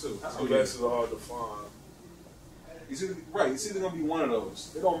shits out too. T-Rexes are hard to find. It's either gonna be one of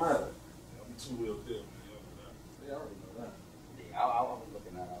those. It don't matter. I'm 2-wheel deal, man. Yeah, I already know that. Yeah, I was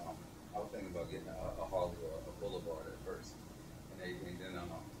looking at. I was thinking about getting a Harley or a Boulevard at first, and then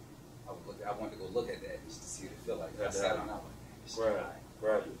I wanted to go look at that just to see what it felt like. I sat on that one.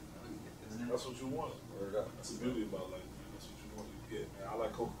 Grab it. That's what you want. Word up. That's the beauty about life, man. That's what you want to get, man. I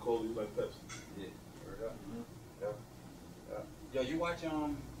like Coca-Cola, you like Pepsi. Yeah. Word up. Yeah. Yo, you watch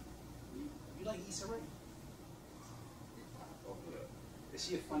you like Issa Rae? Oh yeah. Is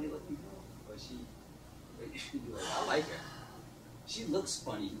she a funny looking girl? Or she? I like her. She looks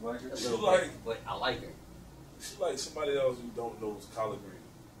funny. You like her? A She little like- bit, but I like her. She like somebody else who don't know it's collard green.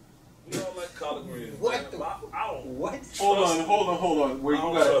 We don't like collard green. What Man, I don't. What? Hold on. Where I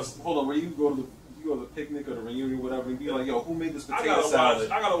don't you got? trust it. Hold on. Where you go to the picnic or the reunion, or whatever, and be like, yo, who made this I potato gotta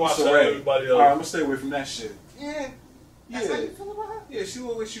salad? watch Issa how Rae. everybody else. All right, I'm gonna stay away from that shit. Yeah. Yeah. That's how you feel about her? Yeah, she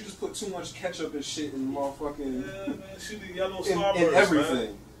look like she just put too much ketchup and shit in motherfucking Yeah, man, she the yellow in starburst,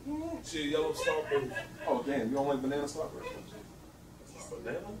 everything. man. She a yellow starburst. Oh damn, you don't like banana starburst?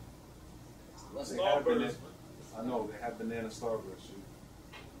 Banana? They have banana. Starburst. I know they have banana starburst. Shit.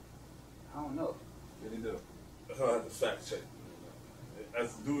 I don't know. Yeah, they do. I have to fact check.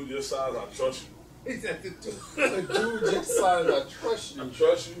 As a dude your size, I trust you. Is that the dude just signed I trust I you?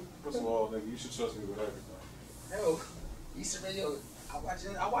 trust you. First of all, nigga, you should trust me with everything. Hell, Issa Rae, yo, I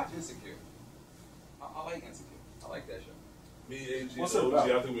watch Insecure. I like Insecure. I like that show. Me, AG, What's it OG, about?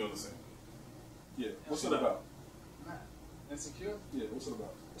 I think we on the same. Yeah. What's See it that? about? Nah. Insecure? Yeah. What's it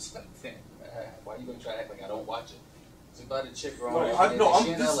about? It's like, damn, why you gonna try to act like I don't watch it? It's about a chick growing No, up. She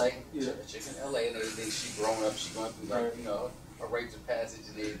I'm in just- LA. yeah. A chick in LA and everything. She grown up. She going through like, Right. you know, a rites of passage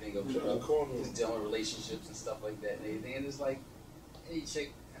and everything of, you Yeah, know, corner. just dealing with relationships and stuff like that and everything. And it's like any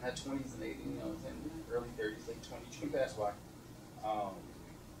chick in her 20s and everything, you know, early 30s, late 20s, you can pass by.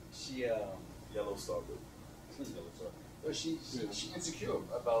 She Yellow starburst. but she insecure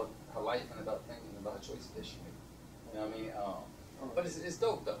about her life and about things and about her choices that she made. You know what I mean? But it's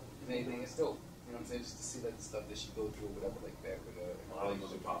dope though. And anything, it's dope. You know what I'm saying? Just to see like the stuff that she go through, whatever like that, with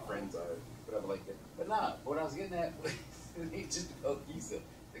relationship with friends, whatever like that. But nah, what I was getting at, it just about Issa.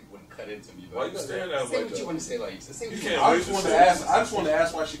 They wouldn't cut into me. Why you staring at him Say like what that? you want to say about Issa. Say what You you can't want I wait just to wanted say to ask. this. I just wanted to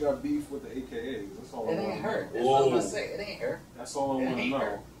ask why she got beef with the AKAs. That's all. It I ain't want. her. That's what I'm gonna say. It ain't her. That's all I It want to ain't know.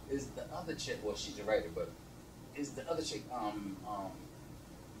 her. Is the other chick? Well, she's a writer, but is the other chick?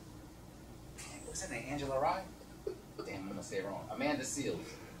 What's her name? Angela Rye? Damn, I'm gonna say it wrong. Amanda Seals.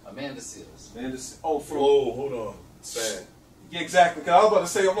 Amanda Seals. Amanda, oh, from Whoa, hold on. Fan. yeah, exactly. Cause I was about to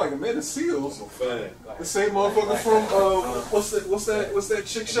say, I'm like Amanda Seals, I'm a fan. the same motherfucker from what's that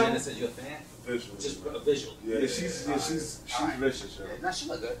chick show? Amanda said you're a fan. Visual. Just a visual. Yeah, she's Alright. vicious. Yo. Yeah, nah, she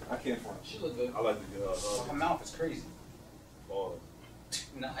look good. I can't front. She look good. I like to get her. Her mouth is crazy. Ball.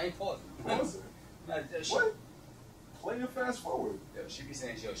 Nah, I ain't pausing. Pause it. Nah, she, What? Play it fast forward. Yo, she be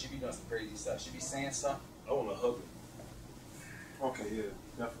saying, she be doing some crazy stuff. She be saying stuff. I want to hug her. Okay, yeah,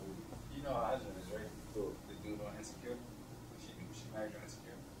 definitely. You know her husband is right. Cool. The dude on Insecure. She married on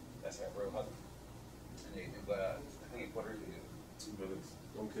Insecure. That's her real husband. And they, but I think in Puerto Rico, 2 minutes.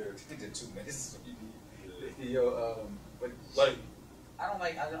 Don't care. I think they're 2 minutes. Yeah. Yo, but Like, I don't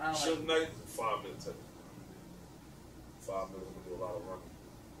like. Suge Knight, 5 minutes. 5 minutes, I'm going to do a lot of running.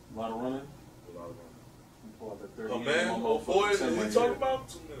 A lot of running. Do a lot of running. Pull out that 30 A man, oh boy, we talking about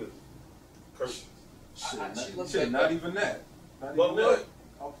 2 minutes. Curses. Shit, she not even that. Not But even what? that.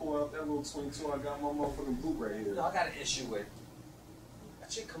 I'll pull out that little 22. I got my motherfucking boot right here. No, I got an issue with. That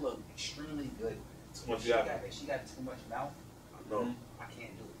chick could look extremely good. Too much She yapping. got too much mouth. I know. I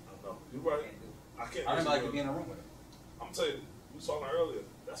can't do it. I know. You're I right. can't do it. I can't. I don't like to disagree. be in a room with her. I'm telling you, we was talking earlier.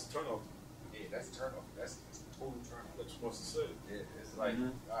 That's a turn off. Yeah, that's a turn off. That's a total turn off. That's what she wants to say. Yeah, it's like,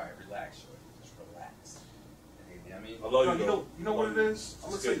 Mhm. all right, relax, shorty. Just relax. You know what I mean? I love you. No, you know what it is? I'm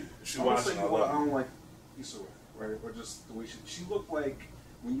gonna say, She I'm gonna watching. say I what I love don't like Issa Rae, right? Or just the way she looked like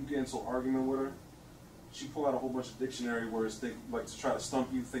when you get into an argument with her, she pull out a whole bunch of dictionary words like to try to stump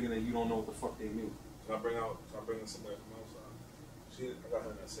you, thinking that you don't know what the fuck they mean. Can I bring in somebody from outside? I got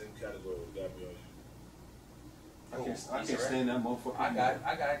her in that same category with Gabrielle. I can't stand that motherfucker. I got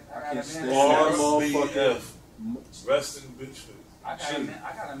I a can't stand man. that motherfucker. RBF. Rest in bitch face. I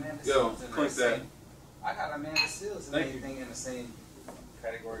got a man. Yo, Seals in click the that. same. I got Amanda Seals and Thank you. everything in the same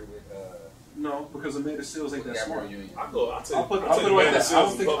category with No, because Amanda Seals ain't that smart. Union. I'll put it I'll like put it like Amanda that.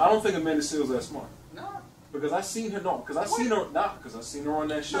 Seals in I public. don't think Amanda Seals that smart. No. Because I seen her because I seen her on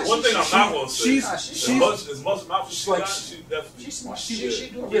that shit. One thing I'm not gonna say. She's as much mouth as she like- got, she definitely. She's smart. She She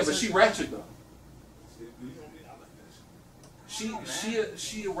do yeah, but she research. ratchet though. I like that shit.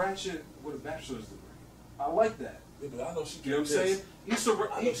 She a ratchet with a bachelor's degree. I like that. Yeah, but I know she You know what I'm did this. saying? Issa Rae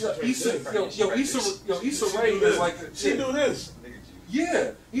I know she did this. Issa Rae do is this. like She do this.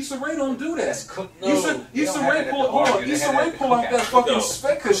 yeah. Issa Rae don't do That's that. cook. Issa Rae pull out that fucking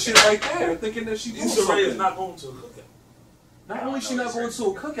Spectre shit right there, thinking that she doing Issa Rae is something. not going to a cookout. Not only she not going to a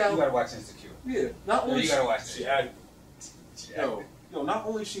You gotta cookout, watch Insecure. yeah. Not You only gotta watch She it. acted. yo, not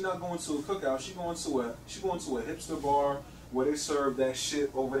only she not going to a cookout, she going to a hipster bar where they serve that shit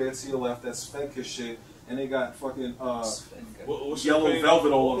over there to your left, that Svenka shit, and they got fucking What's yellow your opinion?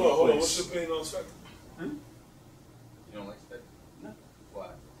 velvet all over the Hold on. place. What's your opinion on Spectre? You don't like Spectre? No. Why?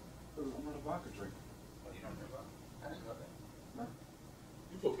 I'm not a vodka drinker. Oh, you don't drink vodka? I didn't know that. No.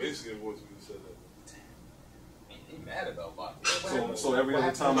 put basically in voice when you said that. He mad about vodka. So every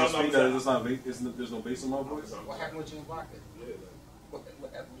other time I speak, there's no bass in my voice. What happened with you and vodka? Yeah. What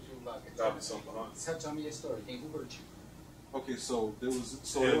happened with you and vodka? Gotta be something behind. Tell me your story. Who hurt you? Okay, so there was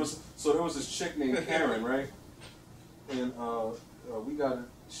this chick named Karen, right? And we got her.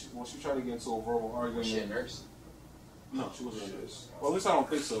 She tried to get into a verbal argument. Was she a nurse? No, she wasn't a nurse. Well, at least I don't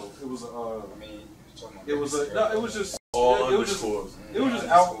think so. It was it was just all it was just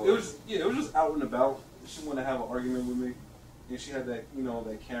out. It was just out and about. She wanted to have an argument with me, and she had that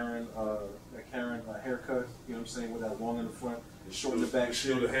Karen haircut. You know what I'm saying, with that long in the front, short in the back.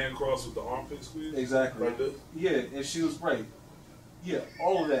 She had the hand cross with the armpit squeeze. Exactly. Right there. Yeah, and she was right. Yeah,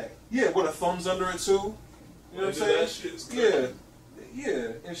 all of that. Yeah, with her thumbs under it too. You know what I'm saying? That shit's good.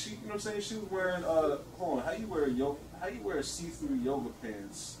 Yeah, and she, you know what I'm saying? She was wearing hold on, how you wear see-through yoga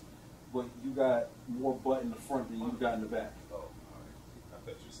pants, but you got more butt in the front than you got in the back. Oh, all right. I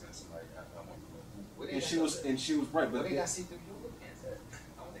thought you were saying somebody. I want to know. And she was right, but they got see-through yoga pants at?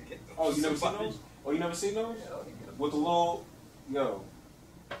 I want to get them. Oh, you never seen those? Oh, you never seen those? Yeah, I want to get them. With the little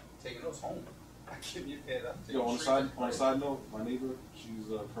taking those home. I give you that up. on a side note, my neighbor, she's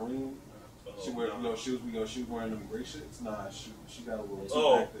Korean. She was wearing them gray shits. Nah, she got a little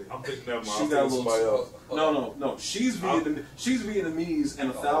too back there. I'm thinking that she got a little. No. She's Vietnamese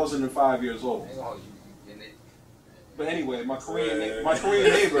and 1,005 years old. But anyway, my Korean neighbor.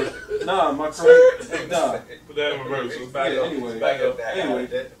 Put that in reverse. Anyway. Damn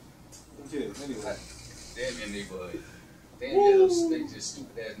your neighborhood. Damn your just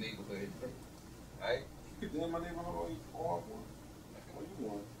stupid ass neighborhood. Alright? Damn my neighborhood. What you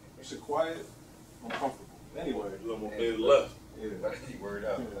want? You should quiet. I'm comfortable. Anyway. They left. Yeah. Word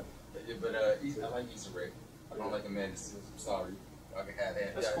up. Yeah, but I like Easter egg. I don't like a man that's sorry. I can have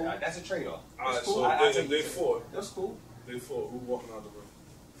that. That's cool. That's a trade-off. Alright, cool. so they fought. That's cool. They fought. Who walking out the room?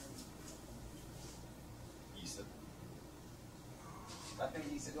 Easter. I think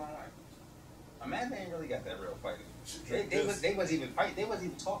Easter going right. Amanda ain't really got that real fighting. They wasn't even fighting. They wasn't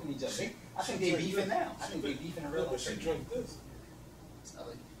even talking to each other. I think they beefing now. I think they beefing in real life. She drank this.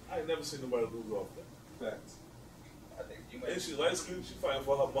 I ain't never seen nobody lose off that. Facts. I think you might. And she light skinned, she fighting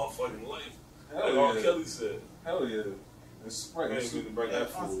for her motherfucking life. Hell like yeah. R. Kelly said. Hell yeah. It's I ain't going to bring that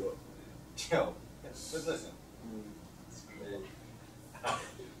food up. Yo, but listen.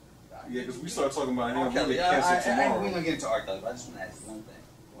 Yeah, because we start talking about him. R. Kelly, we get canceled tomorrow. We're going to get into R. Kelly, but I just want to ask one thing.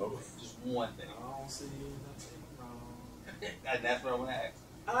 Just one thing. I don't see nothing wrong. And that's what I want to ask.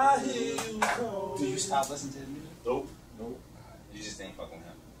 I hear you call. Do you stop listening to the music? Nope. You just ain't fucking with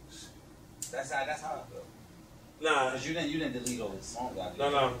him. That's how I feel. Nah. Because you didn't delete all his songs out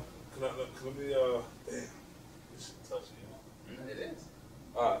there. No. Can I be, damn. This shit touching you. It is.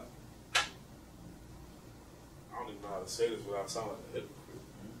 Alright. I don't even know how to say this without sounding like a hypocrite.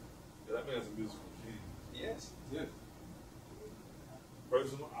 Yeah, that man's a musical genius. Yes. Yeah.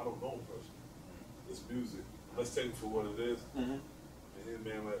 Personal, I don't know him personally. It's music. Let's take it for what it is. Mm-hmm. And then,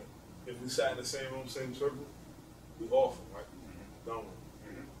 man, like, if we sat in the same room, same circle, we awesome, right? Don't we?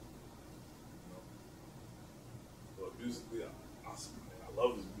 But musically, I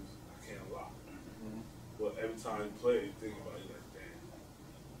love his music. I can't lie. But every time you play, you think about it, you're like, damn.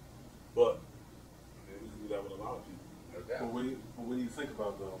 But I mean, we can do that with a lot of people. But what do you think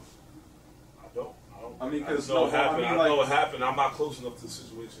about though? I don't. I mean, because I know what happened. I know what happened. I'm not close enough to the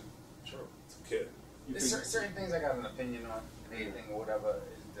situation. Sure, to care. There's certain things I got an opinion on, anything or whatever.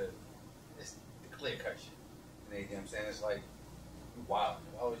 It's the clear cut shit. You know what I'm saying? It's like, wow,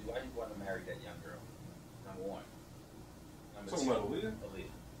 why you want to marry that young girl? Number one. Number talking two, about Aaliyah?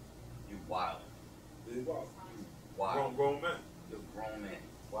 You wild. Wild. Grown man. You're a grown man.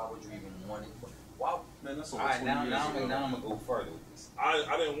 Why would you even want it? Why? Man, that's all right, now years I'm gonna go further with this.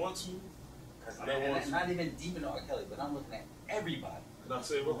 I didn't want to. Not even deep in R. Kelly, but I'm looking at everybody. Can I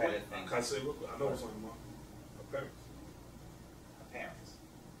say it real quick? I know what's on my parents. Her parents.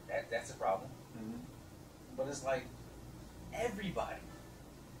 That's a problem. Mm-hmm. But it's like everybody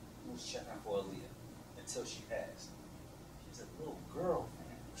was checking for Aaliyah until she passed. She was a little girl,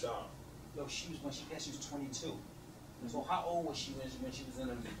 man. Child. Yo, she was 22. Mm-hmm. So how old was she when she was in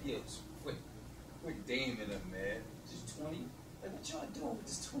the fields with Dame in them, man? She's 20. Like, what y'all doing with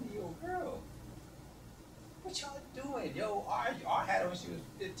this 20-year-old girl? What y'all doing? Yo, R had her when she was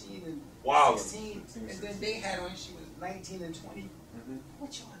 15 and 16, and then they had her when she was 19 and 20. Mm-hmm.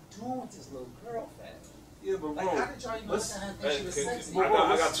 What y'all doing with this little girl, fat? Yeah, but like, bro, how did y'all even look at her and think she was sexy?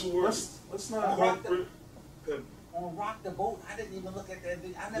 I got 2 words. Let's not on Rock the Boat. I didn't even look at that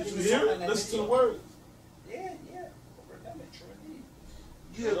video. I never Did even you saw hear that it? video. Listen to the words. Yeah. Remember, Trinity.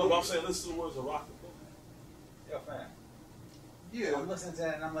 Yeah, no, but I'm saying listen to the words of Rock the Boat. Yo, fam. Yeah. I'm listening to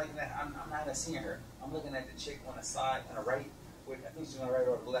that and I'm looking at, I'm not even seeing her. I'm looking at the chick on the side, on the right. I think she's on the right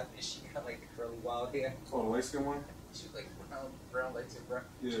or the left, and she got like the curly wild hair. Oh, the light skin one? She was like brown, like brown.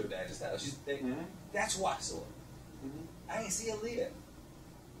 Yeah. She was bad just how she's thick. Mm-hmm. That's why I saw her. Mm-hmm. I didn't see her leader.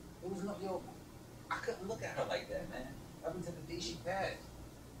 It was no, I couldn't look at her like that, man. Up until the day she passed.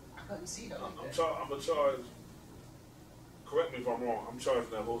 I couldn't see her like that. I'm gonna charge, correct me if I'm wrong, I'm charging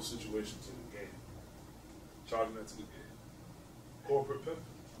that whole situation to the game. Charging that to the game. Corporate pimp.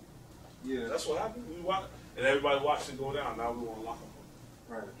 Yeah. That's what happened. We watch, and everybody watched it go down. Now we want to lock them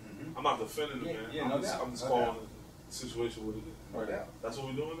up. Right. Mm-hmm. I'm not defending the man. Yeah, I'm no just, doubt. I'm just No calling doubt. the situation what it is. Right. Yeah. That's what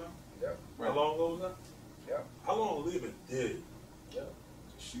we're doing now? Yeah. Right. How long ago was that? Yeah. How long have Lee been dead? Yeah.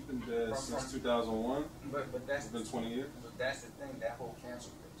 She's been dead since 2001. But that's It's been 20 years. But that's the thing. That whole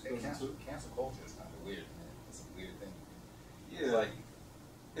cancel culture is kind of weird, man. It's a weird thing. Yeah.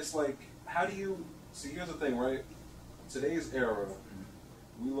 It's like, how do you see? Here's the thing, right? Today's era,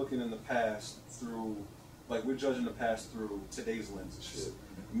 we looking in the past through, like we're judging the past through today's lenses. Shit.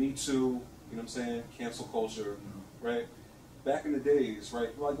 Me Too, you know what I'm saying? Cancel culture, right? Back in the days,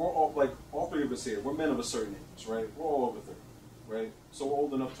 right? Like we're all, like all three of us here, we're men of a certain age, right? We're all over 30, right? So we're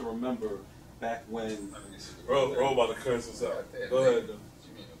old enough to remember back when. Bro about to curse us out. Go ahead, though.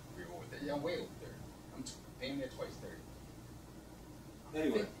 You mean we're over 30? Yeah, I'm way over 30. I'm damn near twice 30.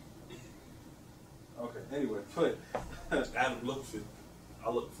 Anyway. Okay. Anyway, but Adam look 50. I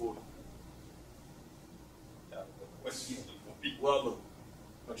look 40. What's he look 40? Well, look.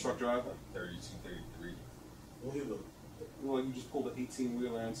 a truck driver. 32, 33. What he look? Well, you just pulled an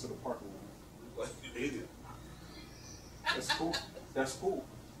 18-wheeler into the parking lot. Like you idiot. That's cool. That's cool.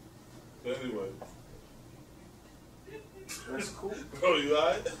 But anyway. That's cool. Bro, you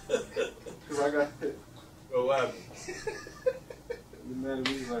alright? Because I got hit. Bro, what happened? The man at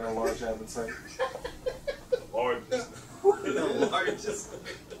me is like a large appetite. Largest. The largest.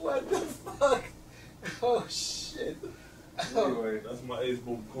 What the fuck? Oh shit. Anyway. That's my ace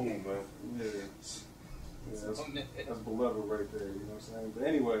boom coon, man. Yeah. That's beloved right there, you know what I'm saying? But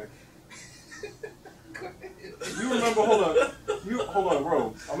anyway. You remember, hold on,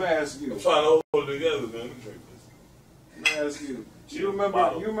 bro. I'm gonna ask you. I'm trying to hold it together, man. Let me drink this. I'm gonna ask you. You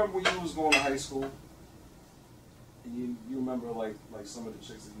remember when you was going to high school? And you remember like some of the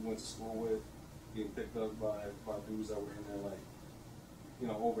chicks that you went to school with getting picked up by dudes that were in there like, you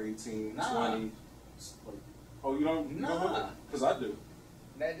know, over 18, Nah. 20. Like, oh, you don't? Nah. Because I do.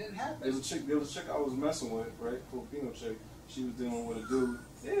 That didn't happen. There was a chick I was messing with, right? Filipino chick. She was dealing with a dude.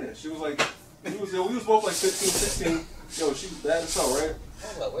 Yeah, she was like, we was both like 15, 16. Yo, she was bad as hell, right?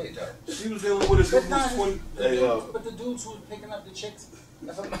 Hold up, wait, though. She was dealing with a dude who was 20. But the dudes who were picking up the chicks,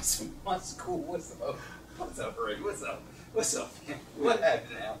 that's what my school. What's up? What's up, Ray? What's up? What's up? What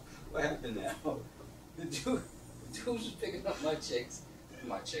happened now? What happened now? The dudes was picking up my chicks.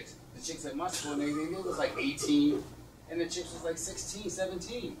 The chicks at my school, they was like 18, and the chicks was like 16,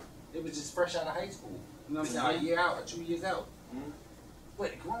 17. They was just fresh out of high school. You know what I'm saying? A year out, or 2 years out. Mm-hmm.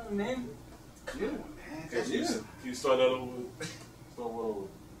 Wait, grown men? Come on, man. Can you start that over with? Start what over?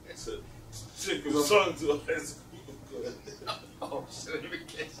 It's a chick who's talking to us. Oh, shit, let me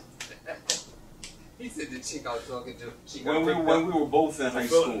catch that. He said the chick I was talking to, she got When we were both in high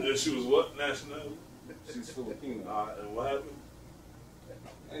school. She was what nationality? She's Filipino. And what happened?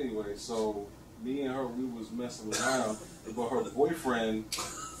 Anyway, so me and her, we was messing around, but her boyfriend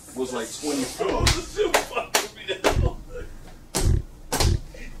was like 24. Bro, this shit fucking me up.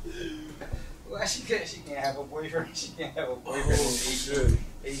 Well, she can't have a boyfriend. She can't have a boyfriend. Oh, shit.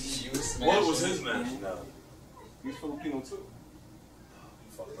 What was his nationality? He's Filipino too.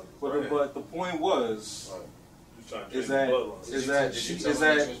 You fucked up. But the point was, You trying to is change that the bloodline. is that she is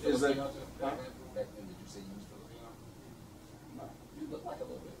that Huh? Huh? Did you say you was Filipino? No. You look like a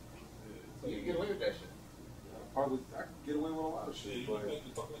little bit. So you get away with that shit. Probably I could get away with a lot of Yeah, shit, you but make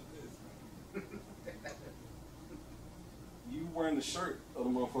me talk like this. you wearing the shirt of the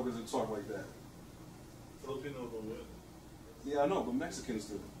motherfuckers that talk like that. Filipinos don't wear it. Yeah, I know, but Mexicans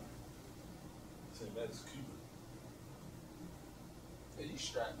do. Same bad as Cuban. Are you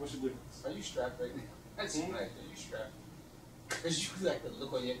strapped? What's your difference? Are you strapped right now? That's like, are you strapped? Because you like the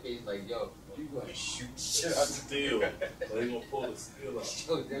look on your face like, yo, you gonna shoot shit out the Steel. So they gonna pull the steel out.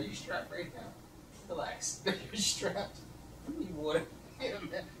 Yo, are you strapped right now? Relax. Are you strapped? I need water. Yeah,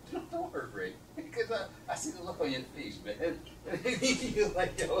 man. Don't hurt, Ray. Because I see the look on your face, man. You're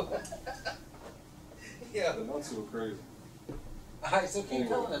like, yo. Yeah. The nuts were crazy. Alright, so keep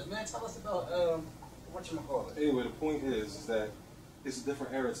telling us, man. Tell us about whatchamacallit. Anyway, the point is that it's a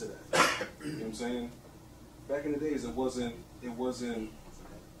different era to that. You know what I'm saying? Back in the days, it wasn't really.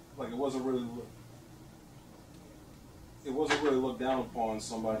 it wasn't really looked down upon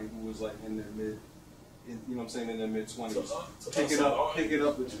somebody who was like in their mid, you know what I'm saying, in their mid-20s. Pick it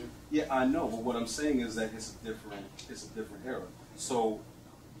up. Yeah, I know, but what I'm saying is that it's a different era. So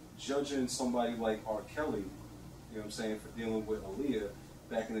judging somebody like R. Kelly, you know what I'm saying, for dealing with Aaliyah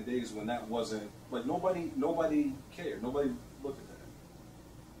back in the days when that wasn't like nobody cared, nobody looked at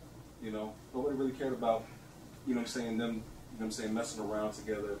that. You know, nobody really cared about, you know what I'm saying, them, you know what I'm saying, messing around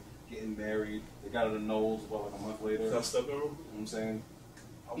together, getting married. They got it a nose, like a month later. That's the you know what I'm saying?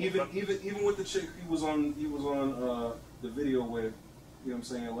 Even with the chick he was on the video with, you know what I'm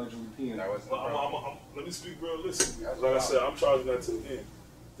saying, allegedly peeing. Let me speak realistically. Like I said, I'm charging that to the end.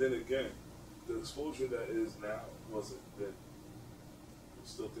 Then again, the exposure that is now wasn't then. We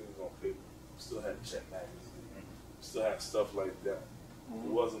still things on paper. We still had Check magazine. We still had stuff like that. It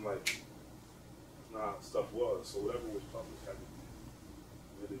wasn't like stuff was. So whatever was published had to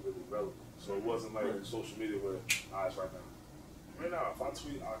be really, really relevant. So it wasn't like social media where it's right now. Right now, if I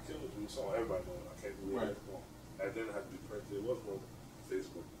tweet, I'll kill it. So everybody knows I can't do it. And then it had to be printed. It wasn't no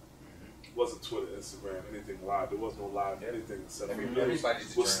Facebook. It wasn't Twitter, Instagram, anything live. There was no live anything except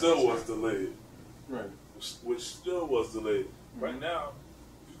which still was delayed. Right. Which still was delayed. Right now,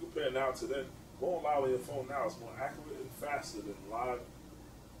 if you compare now to then, going live on your phone now is more accurate and faster than live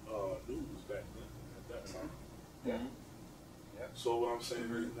news back then at that time. Yeah. So what I'm saying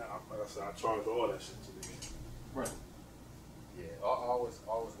right now, like I said, I charge all that shit to me. Right. Yeah, always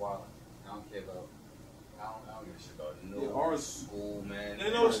wild. I don't care about. I don't give a shit about no school, man.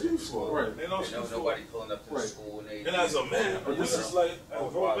 They know excuse for it. They know nobody pulling up to the school and they. And as a man, this is like, as a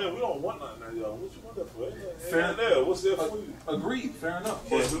grown man, we don't want nothing now, y'all. What you want that for? Fair there. What's there for you? Agreed. Fair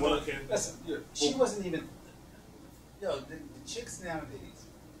enough. Listen, she wasn't even. Yo, the chicks nowadays,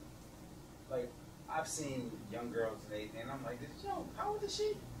 like I've seen young girls and I'm like, yo, how old is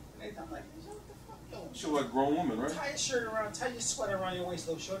she? And I'm like, yo, what the fuck, yo? She was a grown woman, right? Tie your shirt around, tie your sweater around your waist,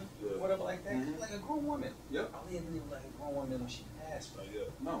 little shorty, whatever like that. Like a grown woman. Yep. I didn't even like a grown woman when she passed.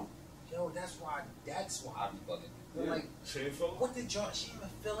 No. Yo, that's why I be bugging. Like, what did y'all? She even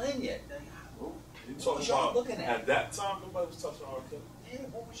fill in yet? Like, you talking about looking at that time? Nobody was touching R. Kelly. Yeah,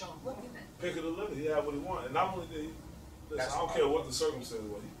 what was y'all looking at? Pick of the litter. He had what he wanted, and not only did he. Listen, I don't care what the circumstances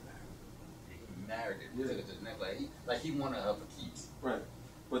were. He married it. He took it to the next. Like he wanted her for keeps. Right.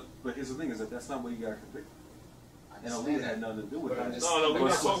 But here's the thing: is that's not what you got convicted. And Aaliyah had nothing to do with that. No, we're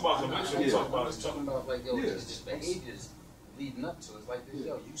not talking about conviction. I'm just talking about like it's just behaviors leading up to it. It's like this,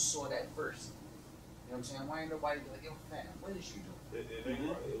 yo, you saw that first. You know what I'm saying? Why ain't nobody be like, yo, fam, what is you doing? It ain't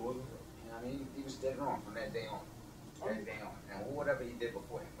right. It wasn't right. You know what I mean? He was dead wrong from that day on. That day on. And whatever he did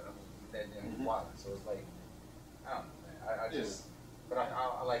before him, but that day was wild. So it's like, I don't know, man. I just, but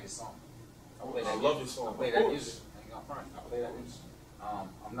I like his song. I love his song. I play that music. I play that music.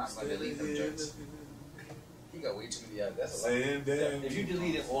 I'm not going to delete them joints. He got way too many. That's a lot. If you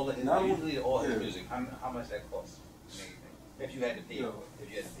deleted all of his, music, how much that cost? If you had to pay for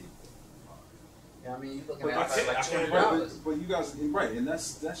it. You know what I mean? You're looking at like $20. But you guys, right? And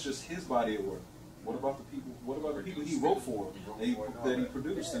that's just his body of work. What about the people? What about the people he wrote for, that he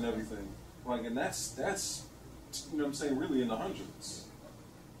produced and everything? Like, and that's you know what I'm saying? Really in the hundreds.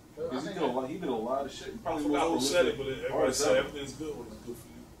 Because he did a lot of shit. He probably forgot who said it, but everybody said everything's good when it's good for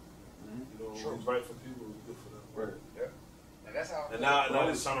you. You know, when it's right for people, it's good for them. Right. Yeah. And that's how. And now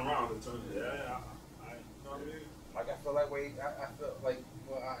it's turn around and turn. You know what I mean? Like I feel that way. I feel like.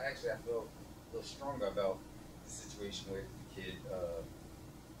 Well, I feel a little stronger about the situation with the kid,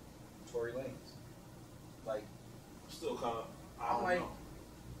 Tory Lanez. Like, still kind of. I'm like,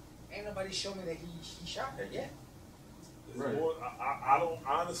 ain't nobody show me that he shot her yet. Right. More, I don't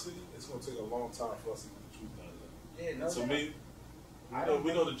honestly. It's gonna take a long time for us to get the truth out of that. Yeah, no. To me,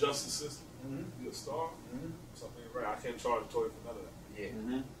 we know the justice system. You're a star. Something right. I can't charge Tory for none of that.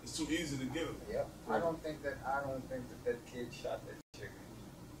 Yeah. It's too easy to get him. Yep. I don't think that kid shot that chick.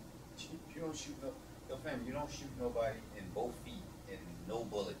 You don't shoot no family. You don't shoot nobody in both feet and no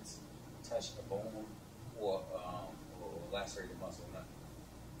bullets touch a bone or lacerate a muscle, nothing.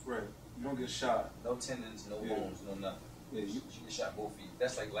 Right. You don't get shot. No tendons, no bones, no nothing. Yeah, you get shot both feet.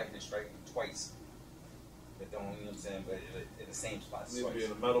 That's like lightning striking twice. But don't, you know what I'm saying? But in the same spot. You need to be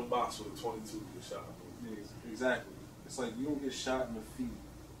in a metal box with a 22 to get shot. Yeah, exactly. It's like you don't get shot in the feet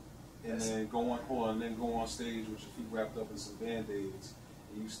and then go on stage with your feet wrapped up in some band-aids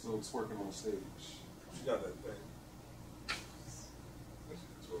and you still twerking on stage. She got that thing.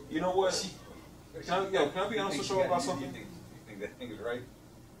 You know what? Can I be honest with you about something? You think that thing is right?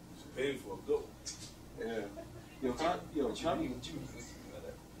 She paid for a goat. Yeah. Can I be? What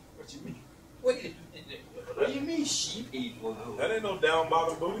you mean? What do you mean she paid for a goat? That ain't no down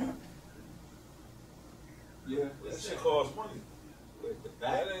bottom booty. Yeah. That shit costs money. With the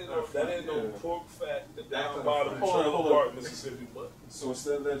back. That ain't no pork fat. The down of bottom the front. trailer park, Mississippi. But So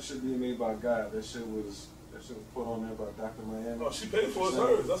instead of that shit being made by God, that shit was put on there by Dr. Miami. oh, she paid for it.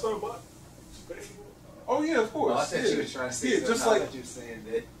 Hers. That's her body. She paid for it. Oh yeah, of course. I thought yeah. she was trying to say yeah, something. just I like thought you were saying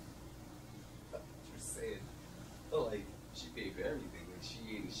that. You were saying, oh, like she paid for everything, like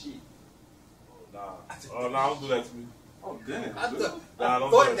she ain't she. Nah. Nah, don't do that to me. oh damn. I dude.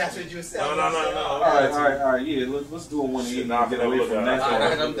 thought that's what you were saying. No. All right. Yeah, let's do a 180 Nah, and get away from that. All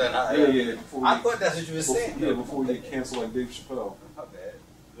right, I'm done. Yeah. Before I thought that's what you were saying. before we get canceled like Dave Chappelle. My bad.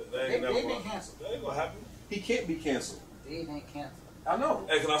 That ain't never They been gonna- canceled. That ain't gonna happen. He can't be canceled. Dave ain't canceled. I know.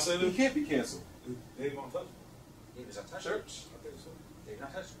 Hey, can I say He this? can't be canceled. They ain't gonna touch me. Dave is untouchable. Church. I think so. Dave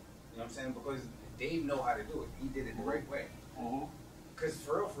not touchable. You know what I'm saying? Because Dave know how to do it. He did it the right way. Mm-hmm. Because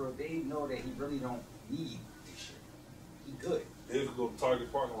for real, Dave know that he really don't need this shit. He good. They could go to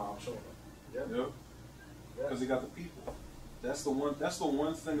Target parking lot. I'm showing them. Yep. Because he got the people. That's the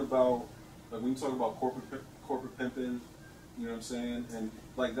one thing about, like, when you talk about corporate pimping, you know what I'm saying, and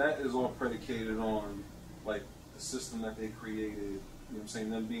like that is all predicated on like the system that they created. You know what I'm saying,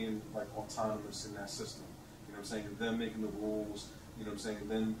 them being like autonomous in that system. You know what I'm saying, them making the rules. You know what I'm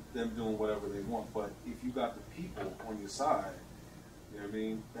saying, them doing whatever they want. But if you got the people on your side, you know what I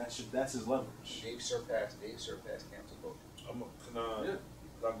mean, that's his leverage. Dave surpassed cancel culture. Can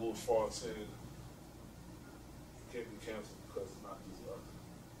I go as far as saying it can't be canceled because it's not just us.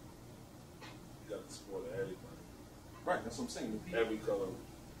 You got to support everybody. Right, that's what I'm saying. The people. Every color,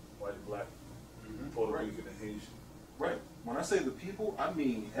 white, black, Puerto Right. Rican, and Haitian. Right. When I say the people, I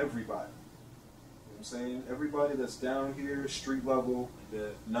mean everybody. You know what I'm saying? Everybody that's down here, street level, Yeah.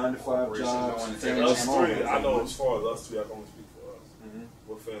 9 to 5 Corporations jobs, don't wanna and take families Us and all three, that. I know as far as us three, I can only speak for us. Mhm.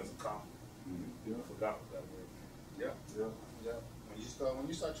 We're fans of comedy. Yeah. I forgot what that word. Yeah. Yeah. Yeah. When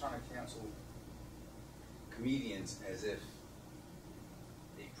you start trying to cancel comedians as if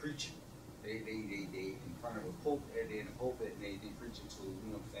they preaching, they in front of a pulpit, they in a pulpit and they preaching to, you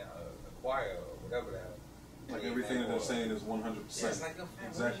know what I'm saying, a choir or whatever the hell. Like everything that they're saying is 100%. Yeah, it's like, yo, fam,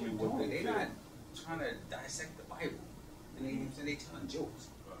 exactly what what are you they doing? They're feel. not trying to dissect the Bible. And they telling jokes.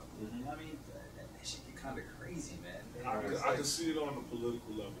 You know what I mean? That shit get kind of crazy, man. I can see it on the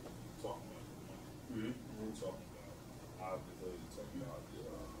political level. Talking about money. Talking about talking about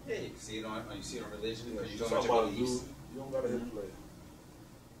Yeah, you can see it on religion. you You talk don't about a beliefs. dude, you don't gotta hit play. You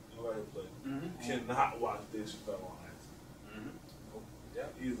don't gotta hit play. Mhm. You cannot watch Dave Chappelle on ice. Yeah.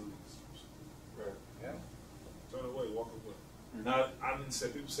 Easily. Right. Yeah. Turn away, walk away. Now, I didn't say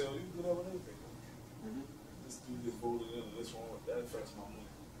people say, oh, you can do that with anything. This dude gets voted in and this one, that affects my money.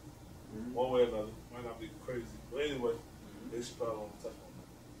 One way or another. Might not be crazy. But anyway, Dave Chappelle don't touch my money.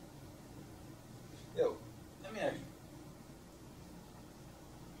 Yo, let me ask you.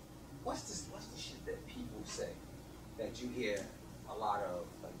 What's the shit that people say that you hear a lot of,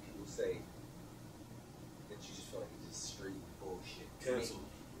 like people say that you just feel like it's just straight bullshit? Cancel.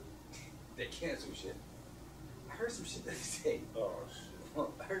 They cancel shit. I heard some shit the other day. Oh, shit.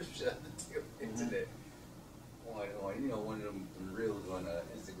 I heard some shit on the internet. On one of them reels on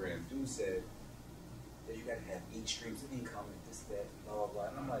Instagram. Dude said that you gotta have 8 streams of income and this, that, blah, blah, blah.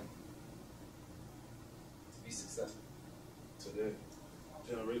 And I'm like, to be successful. Today.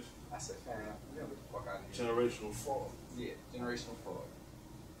 Generation. I said, fam, get the fuck out of here. Generational fall. Yeah, generational fraud.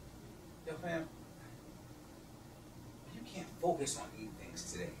 Yo, fam, you can't focus on 8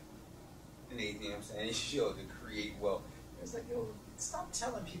 things today. And you know what I'm saying? Yo, to create wealth. It's like, yo, stop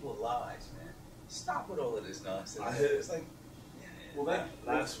telling people lies, man. Stop with all of this nonsense. I hit It's like, yeah. Well,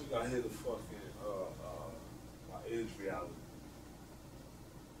 last week I hit a fucking my age reality.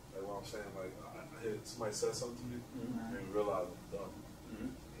 Like what I'm saying, like I hit somebody said something to me and realized I'm done.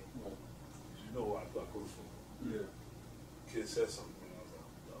 You know what I got close from? Yeah. Kid said something to me, and I was like,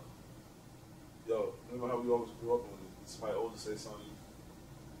 I'm done. Yo, remember how we always grew up when somebody older say something?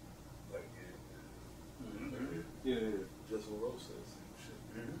 Like, Yeah. just what Rose said, same shit.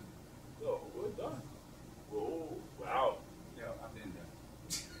 Yo, we're done. We're out. Yo, I've been done.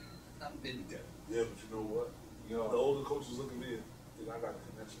 I've been done. Yeah, but you know what? Yo. The older coaches look at me and think I got a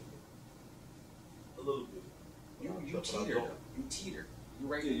connection with them. A little bit. You But I teeter, don't. though. You teeter. You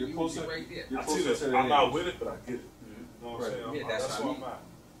right, Yeah, you're you closer. right there. You're I closer see to that. I'm the not age. with it, but I get it. You know what I'm saying? Yeah, that's where what I I'm at.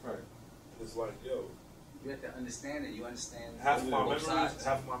 Right. It's like, yo, You have to understand it. You understand half of my both memories, sides.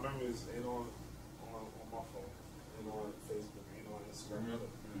 half of my memories ain't on my phone, ain't on Facebook, ain't on Instagram.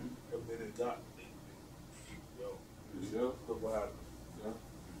 Everything they got, yo, Yep. look what happened. Yeah.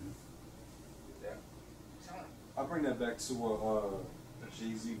 Yeah. I bring that back to a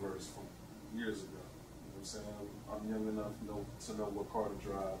Jay-Z verse from years ago. You know what I'm saying? I'm young enough to know what car to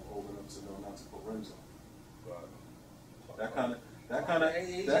drive, old enough to know not to put rims on. That kind of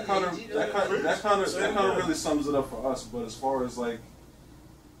really sums it up for us. But as far as like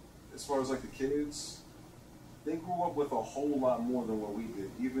the kids, they grew up with a whole lot more than what we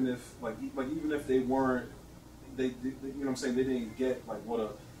did. Even if even if they weren't, they you know what I'm saying, they didn't get like what a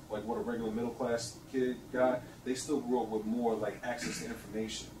regular middle class kid got. They still grew up with more like access to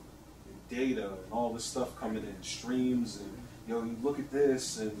information, and data, and all this stuff coming in, streams, and yo, you look at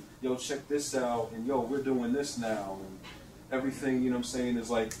this, and yo, check this out, and yo, we're doing this now, and everything, you know what I'm saying, is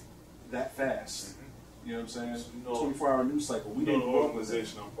like that fast. You know what I'm saying? So, you know, 24-hour news cycle. We know didn't the grow up with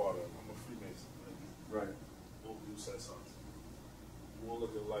organization that. I'm part of. I'm a Freemason. Right. Don't do said something. You won't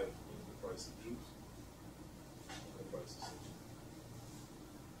look at life, look at the price of juice. Look at the price of cigarettes.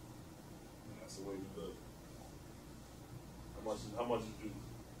 And that's the way we live. How much is juice?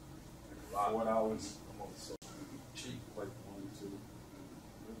 $4. I'm on the so Cheap. Like 1, 2.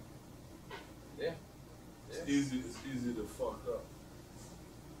 Yeah. It's easy to fuck up.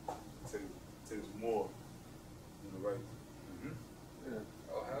 It takes more than the right. Yeah.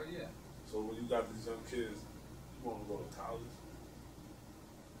 Oh, hell yeah. So when you got these young kids, you want to go to college,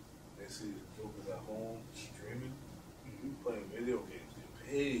 they see the jokers at home streaming, playing video games, getting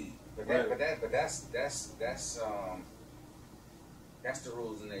paid. But that's the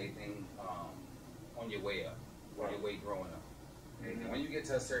rules and everything on your way up, on your way growing up. And when you get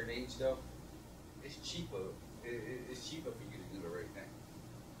to a certain age, though, it's cheaper. It's cheaper for you to do the right thing.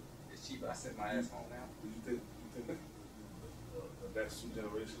 It's cheaper. I sit my ass home now. Do you think the next two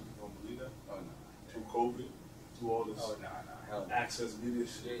generations are gonna believe that? Oh no. Through COVID, through all this Hell no. access media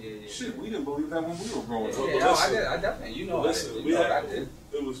shit. Yeah. Shit, we didn't believe that when we were growing up. I definitely. You know, listen, I did.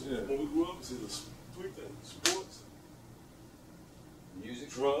 It was when we grew up. It was three things: sports, Music,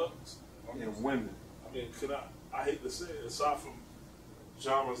 drugs, And women. I mean, I hate to say it, aside from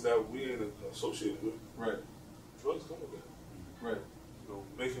genres that we ain't associated with, Right. drugs come with that. Right. You know,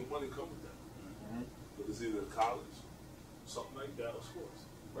 making money come with that. But it's either college, something like that, or sports.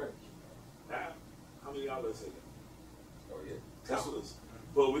 Right. Now, how many outlets are there? Oh yeah. Countless.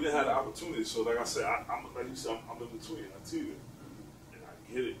 But we didn't have the opportunity. So, like I said, I'm like you said, I'm in between. I tell you, and I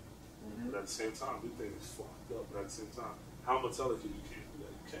get it. But at the same time, we think it's fucked up. But at the same time, how am I telling you you can't do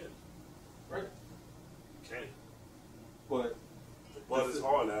that? You can. Right. You can. But it's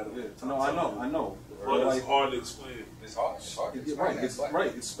hard, Adam. Yeah. No, I know. But like, it's hard to explain. It's hard to explain.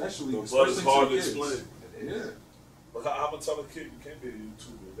 Right, especially But it's hard to kids. explain. Yeah. But how am I telling a kid you can't be a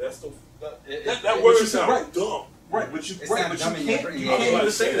YouTuber? That's That word sounds dumb. Right, but you It's can't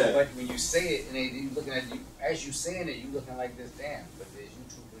even say that. But when you say it, and you looking at you as you saying it, you looking like this. Damn, but there's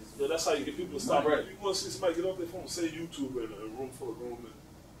YouTubers. Yeah, that's how you get people to stop. Right. You want to see somebody get off their phone and say YouTuber in a room full of grown men.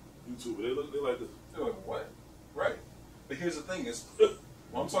 YouTuber, they like this. They're like, what? Right. But here's the thing: is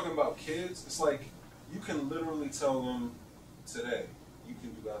when I'm talking about kids, it's like you can literally tell them today you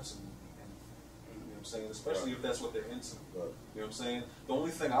can do absolutely anything. You know what I'm saying? Especially if that's what they're into. Right. You know what I'm saying? The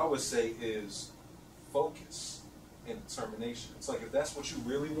only thing I would say is focus and determination. It's like if that's what you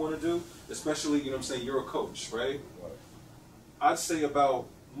really want to do, especially, you know what I'm saying, you're a coach, right? I'd say about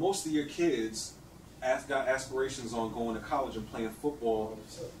most of your kids got aspirations on going to college and playing football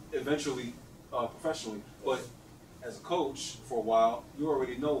eventually professionally. But as a coach for a while, you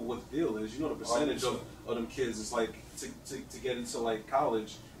already know what the deal is. You know the percentage of them kids is like to get into like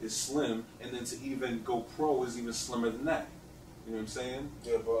college is slim, and then to even go pro is even slimmer than that. You know what I'm saying?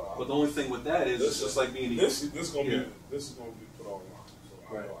 Yeah, but the only thing with that is it's just like being this is gonna be put online.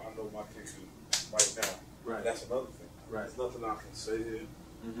 So right. I know my kids do right now. Right. That's another thing. Right. There's nothing I can say here,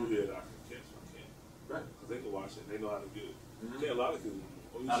 do here that I can cancel. I can't. Right. Because they can watch it. They know how to get it. A lot of kids.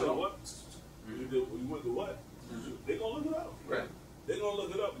 Oh, you I said know. what? You went to what? They gonna look it up. Right. They gonna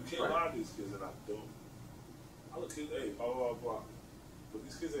look it up. You can't Right. lie to these kids, and I don't. I look kids, hey, blah blah blah. But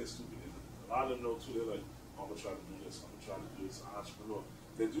these kids ain't stupid either. A lot of them know too. They're like, I'm gonna try to do this. I'm gonna try to do this. I'm an entrepreneur.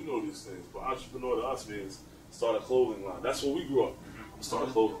 They do know these things, but entrepreneur to us means start a clothing line. That's where we grew up. I'm gonna start a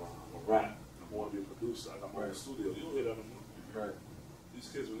clothing line. I'm gonna rap. I want to be a producer. I got my own studio. You don't hear that no more. Right. These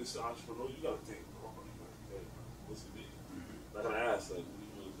kids, when they say entrepreneur, you gotta think, oh, hey, what's it mean? Not gonna ask like, what do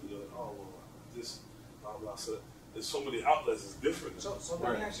you want to do? They're like, oh, well, this, blah blah. So there's so many outlets. It's different. So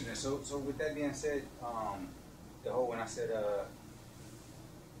let me ask you this. So with that being said, the whole when I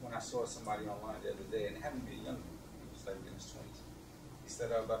saw somebody online the other day, and it happened to be a young man, he was like in his 20s. He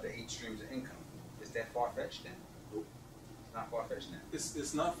said about the 8 streams of income. Is that far fetched then? Nope. It's not far fetched then.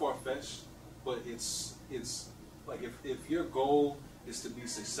 It's not far fetched, but it's like if your goal is to be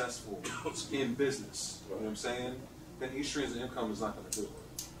successful in business, you know what I'm saying, then 8 streams of income is not going to do it.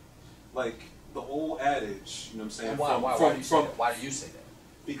 Like the old adage, you know what I'm saying. And why do you say that?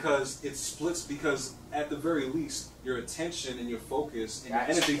 because it splits. Because at the very least, your attention and your focus and your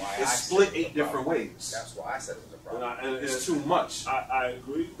That's energy why is I split said it was 8 a different problem. ways. That's why I said it was a problem. And It's too much. I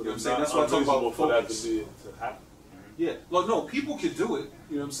agree, but You know what I'm it's saying? not That's why I talk about unreasonable for that focus. to happen. Yeah, look, no, people could do it.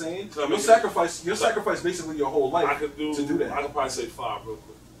 You know what I'm saying? So, I mean, You'll sacrifice basically your whole life I could do that. I could probably say 5 real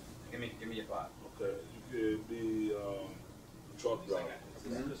quick. Give me your 5. Okay, you could be a truck driver.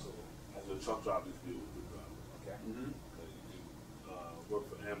 As a truck driver, you could be a Uber driver. Okay. Mm-hmm. Okay, you could work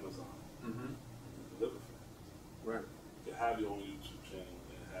for Amazon. Mm-hmm. You could deliver things. Right. You can have your own YouTube channel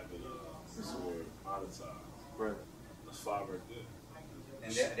and have it monetized. Right. That's 5 right there.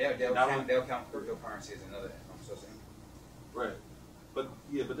 And they'll count cryptocurrency as another. I'm so saying. Right. But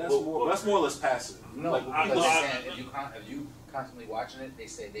that's more or less passive. No, like, because people, they're saying if you constantly watching it, they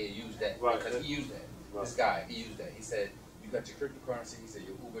say they use that because he used that. Right. This guy, he used that. He said you got your cryptocurrency. He said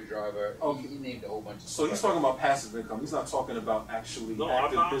your Uber driver. Okay. He named a whole bunch of. So he's talking about passive income. He's not talking about actually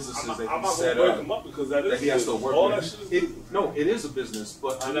active businesses that I'm he not set break up. them up because that is That he has to work all with. that shit is business. No, it is a business,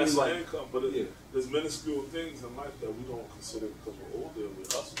 but I And mean, that's like, income, but there's minuscule things in life that we don't consider because we're older and we're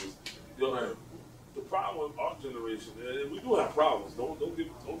hustlers. You know, Right. The problem with our generation, and we do have problems. Don't get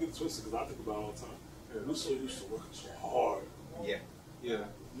it twisted because I think about it all the time. We're so used to working so hard. Yeah. yeah,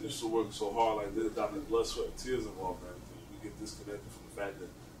 We used to work so hard, like there's got the blood, sweat, and tears involved in everything. We get disconnected from the fact that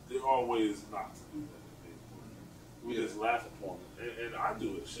there are ways not to do that. We just laugh upon it, and I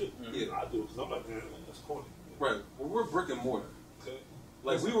do it. Shit, I do it because I'm like, man, that's corny. right. Well, we're brick and mortar. Okay.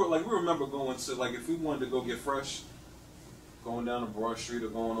 Like we remember going to, like, if we wanted to go get fresh, going down to Broad Street or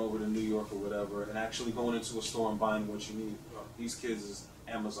going over to New York or whatever, and actually going into a store and buying what you need. Right. These kids is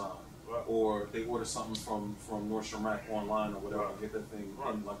Amazon. Right. Or they order something from Nordstrom Rack online or whatever, Right. and get that thing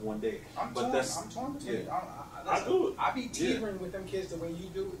Right. in like one day. I'm But torn. that's I'm torn between. yeah. I do it. I be teetering with them kids the way you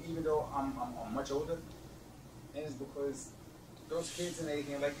do, even though I'm much older. And it's because those kids and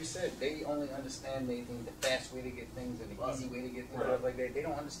everything, like you said, they only understand anything the fast way to get things and the easy way to get things, whatever like that. They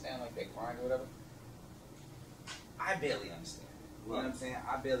don't understand like that grind or whatever. I barely understand. You know what I'm saying?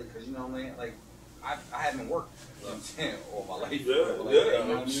 I barely, because you know what I mean? Like, I haven't worked, you know what I'm saying, all my life. Yeah, like that, you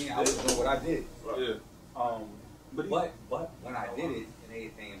know what I mean? I was doing what I did. Yeah. But when I did it and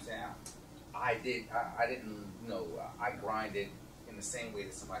everything, I'm saying, I didn't, you know, I grinded in the same way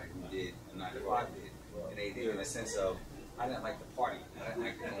that somebody who did a 9 to 5 did. And they did in the sense of, I didn't like to party. I didn't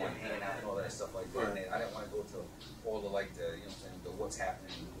like to go and hang out and all that stuff like that. Right. And I didn't want to go to all the, like, the, you know what I'm saying, the what's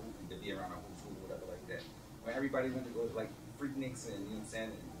happening, to be around a who's who, whatever like that. When everybody went to go to, like, Freakniks and, you know what I'm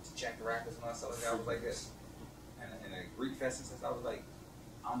saying, and to Jack the Rappers and all that stuff like that, I was like this. And a Greek fest and stuff, I was like,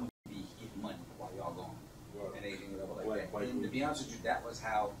 I'm going to be getting money while y'all gone. And anything, whatever like that. And to be honest with you, that was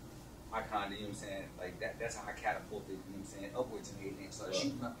how I kind of, you know what I'm saying, like that's how I catapulted, you know what I'm saying, upwards and everything. So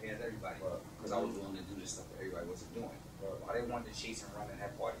shooting up past everybody because I was willing to do this stuff that everybody wasn't doing. While they wanted to chase and run and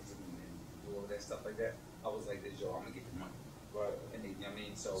have parties and do all that stuff like that, I was like, this, yo, I'm gonna get the money. Right. And they, you know what I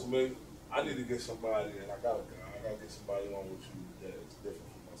mean? So man, I need to get somebody, and I gotta get somebody on with you that is different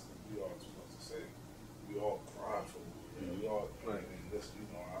from us. Cause we all too much the same. We all cry for it. You know, we all, and this, you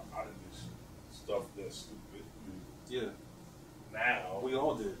know, I did this stuff that's stupid. Yeah. Now We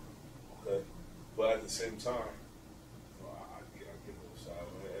all did. okay, but at the same time, you know, I get both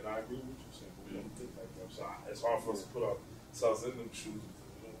sides, and I agree with you saying we don't think like that. So it's hard for us to put ourselves in them shoes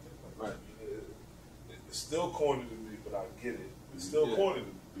because we don't think like that. It's still corny to me, but I get it. It's still corny to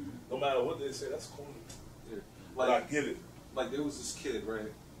me. No matter what they say, that's corny. Yeah. But I get it. Like there was this kid,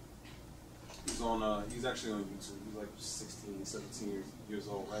 right? He's actually on YouTube. He's like 16, 17 years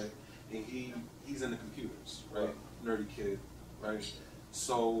old, right? And he's into computers, right? Nerdy kid, right?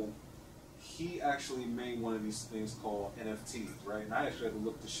 So he actually made one of these things called NFTs, right? And I actually had to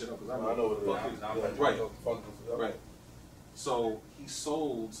look this shit up because I know what it is. Right. So he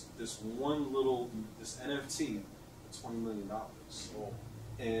sold this NFT for $20 million.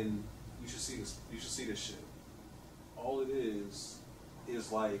 And you should see this. You should see this shit. All it is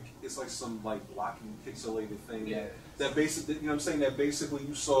like it's like some like blocky pixelated thing that basically, you know what I'm saying, that basically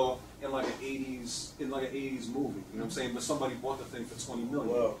you saw in like an 80s movie, you know what I'm saying, but somebody bought the thing for $20 million.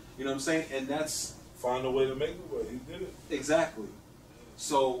 Wow. You know what I'm saying? And that's find a way to make it work. He did it. Exactly.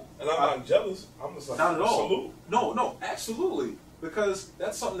 So and I'm not jealous. I'm just like, not at all. Salute. No, absolutely. Because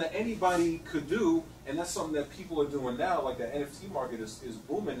that's something that anybody could do, and that's something that people are doing now. Like the NFT market is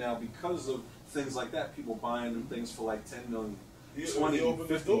booming now because of things like that. People buying them things for like 10 million. 20,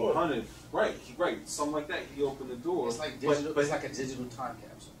 50, 100. Right, something like that. He opened the door. it's like digital. It's like a digital time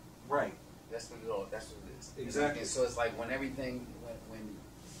capsule. Right. That's what it is. Exactly. And so it's like when everything,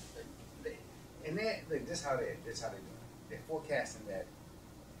 and look, this how they're doing it. They're forecasting that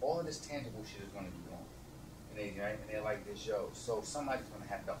all of this tangible shit is going to be gone. and they right, and they're like this, yo. So somebody's gonna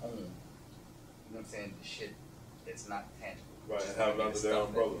have to own, you know what I'm saying, the shit that's not tangible. Right, and have it under their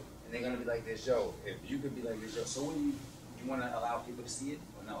umbrella. And they're gonna be like this, yo. If you could be like this, yo. So when you want to allow people to see it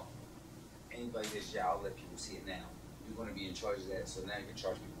or no? Ain't like this, yeah. I'll let people see it now. You're gonna be in charge of that, so now you can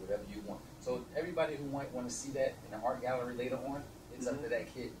charge people whatever you want. So everybody who might want to see that in the art gallery later on, it's up to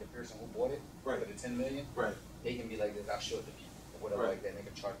that kid, the person who bought it for the $10 million. Right. They can be like this. I'll show it to people or whatever like that. And they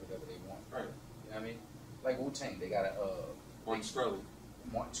can charge whatever they want. Right. You know what I mean? Like Wu-Tang, they got a Martin Shkreli.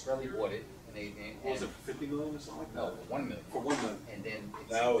 Martin Shkreli bought it, and they what was it, for $50 million or something like that? No, for $1 million. For $1 million. And then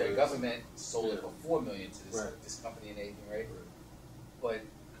the government sold it for $4 million to this company and everything, right? But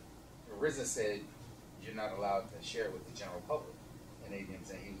RZA said you're not allowed to share it with the general public, and they didn't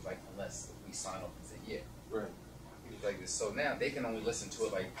say. He was like, unless we sign off and say yeah. Right. He was like this. So now they can only listen to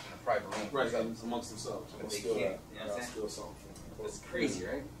it like in a private room. Right. Amongst themselves. But they can't. You know what I'm saying? It's crazy,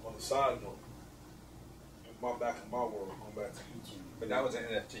 right? On the side note, back in my world, going back to YouTube. But that was an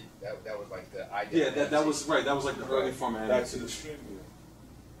NFT. That was like the idea. Yeah, that was right. That was like the early format. Back to the streaming,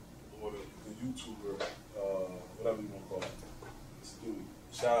 or the YouTuber, whatever you want to call it. This dude,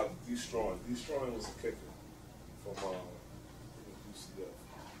 shout out to Destroying. Destroying was a kicker from UCF,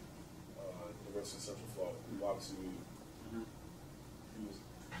 University of Central Florida. Obviously, he was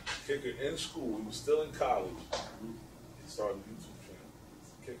a kicker in school. He was still in college. He started a YouTube channel.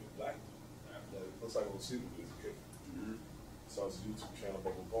 He's a kicker, black. It looks like a receiver, but he's a kicker. Started a YouTube channel,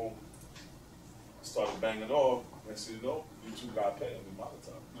 boom. Started banging off. Next thing you know, YouTube got paid and we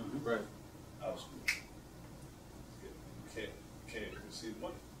monetized. Right. Out of school. You can't receive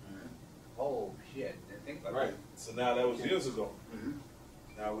money. Oh shit! Didn't think about that. So now that was years ago.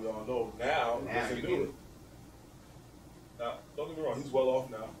 Now we all know. Now we can do it. Now, don't get me wrong. He's well off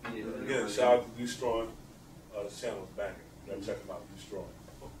now. Again, shout out to Destroying. His channel is banging. You gotta check him out. Destroying.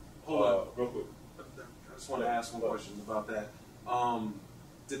 Hold on, real quick. I just want to ask one question about that.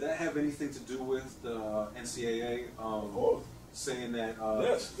 Did that have anything to do with the NCAA saying that?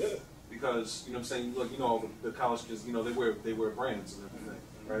 Yes, yeah. Because you know what I'm saying. Look, you know the college kids. You know they wear brands and everything,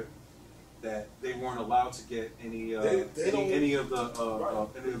 right? That they weren't allowed to get any of the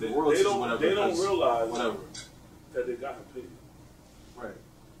royalties or whatever. They don't realize whatever that they got him paid. Right.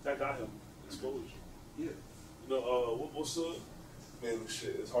 That got him exposure. Yeah. You know, what's the man?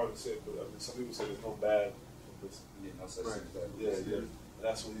 Shit, it's hard to say, but I mean, some people say there's no bad publicity. Yeah, no such thing as that. Yeah. And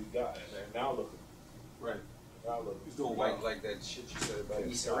that's what he got. And now look. Right. Now look. He's doing like that shit you said about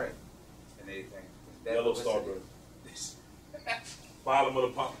Easter egg and everything. Yellow Starburst. Bottom of the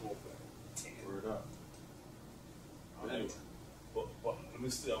popcorn bag. Word up. Anyway, but let me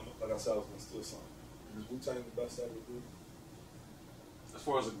steal. Like I said, I was gonna steal something. Is Wu-Tang the best ever group? As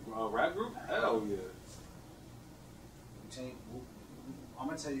far as a rap group, hell yeah. Wu-Tang. I'm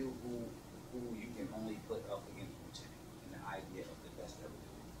gonna tell you who you can only put up against Wu-Tang and the idea of the best ever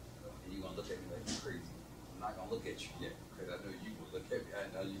group. And you're gonna look at me like you're crazy. I'm not gonna look at you yet because I know you will look at me.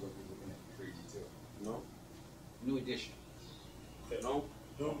 I know you're gonna be looking at me crazy too. No. New Edition. Okay, no.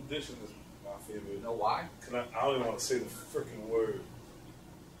 New Edition is my favorite. You know why? I don't even want to say the freaking word.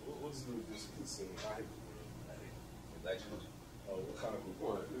 What's New Edition considered? I hate the word. Legend. Oh, what kind of group?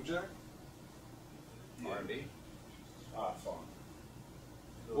 What? New Jack? R&B. Ah, fine.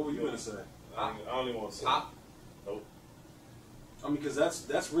 What were you gonna say? I don't even want to say. Pop. Nope. I mean, because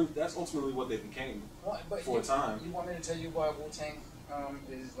that's ultimately what they became for a time. You want me to tell you why Wu-Tang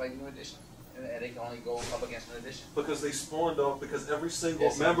is like New Edition? And they can only go up against New Edition? Because they spawned off, because every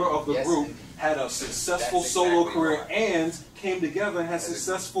single member of the group had a successful solo career and came together and had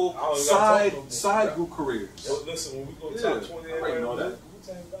successful side group careers. Well, listen, when we go top 20, I know that.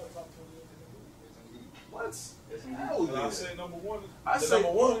 Wu-Tang got top 20. What? Hell yeah. I say number one.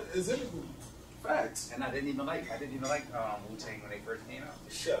 Number one is in the group. Facts. And I didn't even like Wu-Tang when they first came out.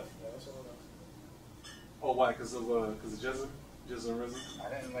 The chef. Yeah, that's all I know. Oh, why? Because of Jizza and RZA? I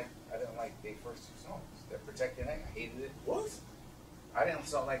didn't like their first two songs. They're Protect Your Neck. I hated it. What? I didn't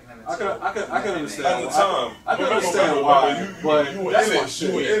start liking them until I could understand at the time. I can understand why. But you were in it.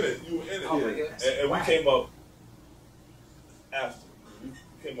 You were in it. You were in it. Yeah. And we came up after.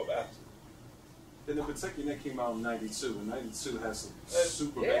 Came up after. And the Protect Your Neck came out in '92, and '92 has some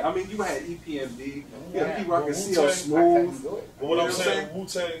super bad. I mean, you had EPMD, you had P-Rock and CL Smooth. But what I'm saying,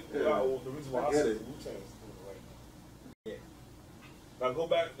 Wu-Tang, the reason why I said Wu-Tang is doing it right now. Yeah. Now go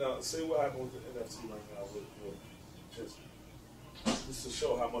back, say what happened with the NFT right now with just to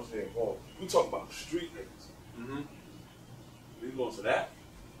show how much they involved. We talk about street niggas. We going to that?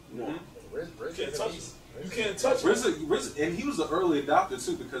 You can't touch it. You can't touch it. RZA, and he was the early adopter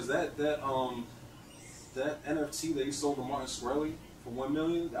too, because that NFT that he sold to Martin Shkreli for $1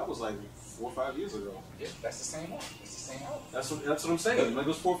 million, that was like 4 or 5 years ago. Yeah, that's the same one. It's the same album. That's what I'm saying. Like it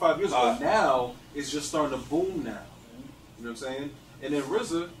was 4 or 5 years ago. Now it's just starting to boom now. You know what I'm saying? And then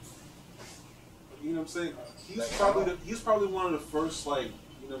RZA, you know what I'm saying? He's probably one of the first, like,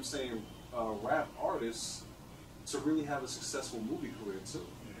 you know what I'm saying, rap artists to really have a successful movie career too.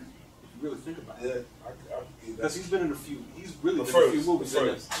 If you really think about it. Yeah, because he's been in a few. He's really been in a few movies.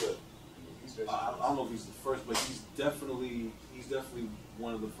 I don't know if he's the first, but he's definitely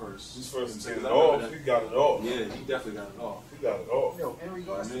one of the first. He's first to get it off. He got it off. Yeah, he definitely got it off. He got it off. Yo, in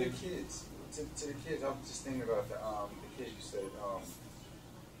regards to the kids, to the kids, I was just thinking about the kids you said.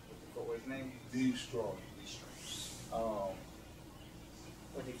 What was his name? D Strong.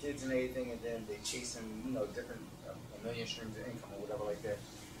 With the kids and everything, and then they chasing, you know, different a million streams of income or whatever like that.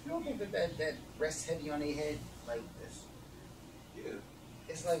 You don't think that rests heavy on their head like this? Yeah.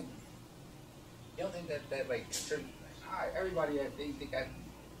 It's like you don't think that like everybody they got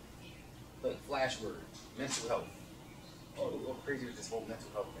like flash words, mental health. Oh, go crazy with this whole mental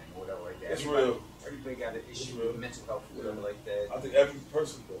health thing or whatever like that. It's real. Everybody got an issue with mental health or whatever like that. I think every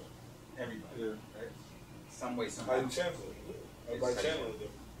person does. Everybody. Yeah. Right? Some way, somehow. Everybody channeling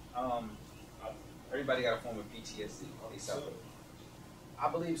them. Everybody got a form of PTSD. I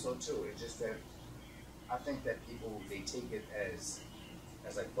believe so too. It's just that I think that people they take it as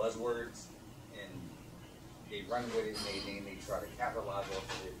like buzzwords and they run with it and they try to capitalize off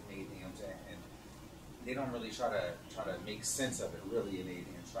of it and anything. You know what I'm saying? And they don't really try to make sense of it really and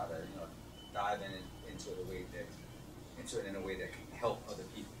anything and try to dive into it in a way that can help other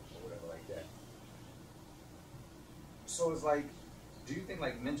people or whatever like that. So it's like, do you think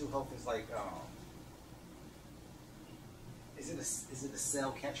like mental health is like is it a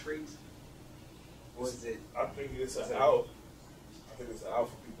sell catchphrase? Or is it? I think it's an out. I think it's an out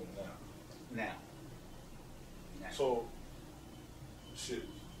for people now. So, shit,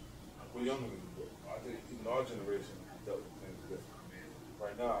 we're younger than we were. I think even our generation dealt with things different.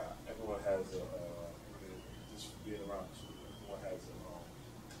 Right now, everyone has just being around school, everyone has a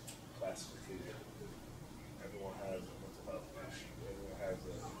classification. Everyone has a mental health issue. Everyone has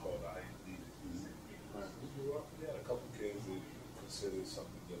a called IED. We grew up, we had a couple kids that considered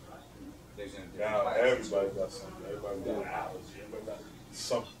something different. Now everybody got something. Everybody got an allergy. Everybody got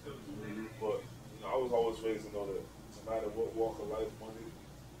something. But I was always raised to know that no matter what walk of life money,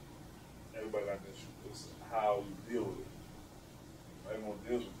 everybody got an issue. It's how you deal with it. Everyone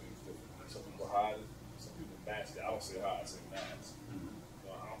deals with things differently. Some people hide it. Some people mask it. I don't say hide. I say mask.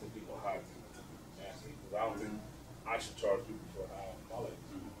 I don't think people hide things. Mask it. Because I don't think I should charge people for how my life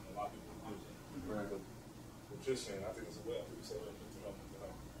is. A lot of people do that. Right. But what you're saying, I think it's a way. People say, well, mental health.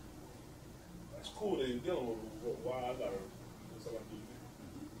 It's cool that you're dealing with why I gotta what's I gotta do.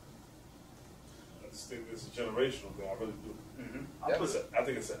 I just think it's a generational thing. I really do. I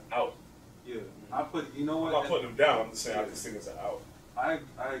think it's an out. Yeah. You know what? I'm not putting them down. I'm just saying I just think it's an out. I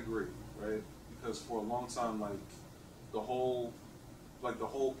agree, right? Because for a long time, like the whole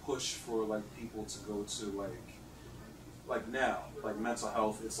push for like people to go to like now, like mental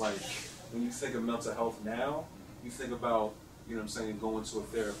health. It's like when you think of mental health now, you think about, you know what I'm saying, going to a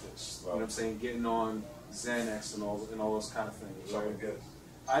therapist. Right. You know what I'm saying, getting on Xanax and all those kind of things. Right?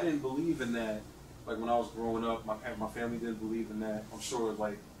 I didn't believe in that. Like when I was growing up, my family didn't believe in that. I'm sure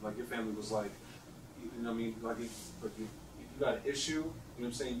like your family was like, you know what I mean, like if you got an issue, you know what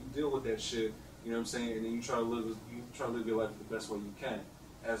I'm saying, you deal with that shit. You know what I'm saying, and then you try to live your life the best way you can,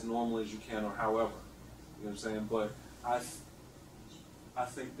 as normal as you can, or however. You know what I'm saying, but I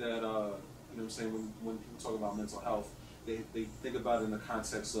think that you know what I'm saying, when people talk about mental health, they think about it in the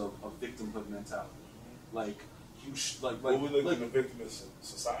context of a victimhood mentality. Like we live in a victimless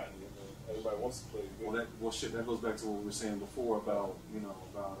society. Everybody wants to play good. That goes back to what we were saying before about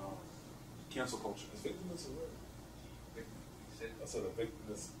cancel culture. Is victimless a word? I said a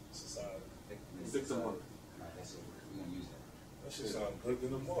victimless society. Victimhood. That's a word. We're gonna use that. That shit sound good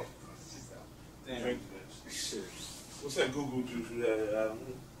than a mother. Damn. Drink that shit. What's that Google juice you had?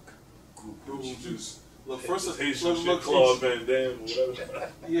 Google juice. Look, first of all, Claude Van Damme,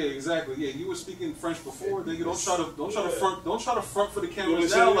 whatever. Yeah, exactly. Yeah, you were speaking French before. Then you don't try to front for the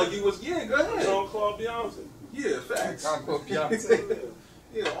cameras now like you was. Yeah, go ahead. Jean-Claude Beyonce. Yeah, facts. Jean-Claude Beyonce.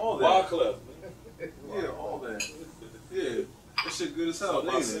 Yeah, all that. Wyclef. Yeah, all that. Yeah, that shit good as hell,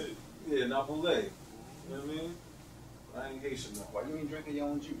 ain't it? Yeah, Napolé. You know what I mean? I ain't Haitian though. Why you ain't drinking your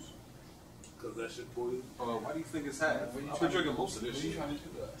own juice? Because that shit poison. Why do you think it's half? I've been drinking most of this shit. What are you trying to do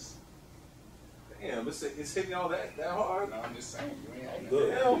to us? Damn, it's hitting y'all that hard. No, I'm just saying. You ain't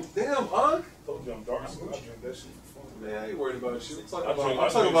Good. Damn, Unc. Told you I'm dark, so I drink that shit for fun. Man, I ain't worried about you. I'm talking I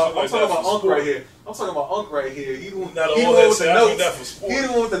about drink Unc right here. I'm talking about Unc right here. He the one with Not all that the say I drink that notes. for sport. He the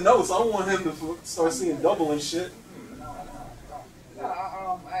one with the notes. I don't want him to start seeing double and shit.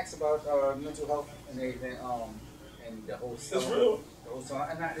 I asked about mental health and everything, and the whole stuff. It's real. The whole stuff.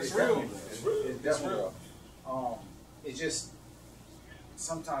 It's real. It's real. It's definitely real. It's just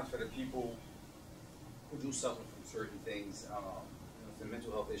sometimes for the people who do suffer from certain things, the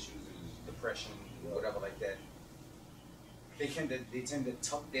mental health issues, depression, whatever like that, they tend to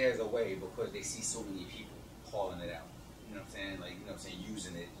tuck theirs away because they see so many people calling it out. You know what I'm saying? Like, you know what I'm saying,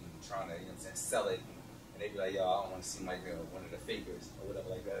 using it and trying to, you know what I'm saying, sell it. And they be like, yo, I don't want to seem like one of the fakers or whatever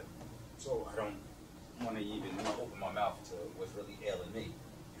like that. So I don't want to even open my mouth to what's really ailing me.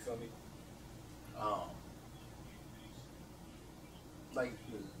 You feel me? Like,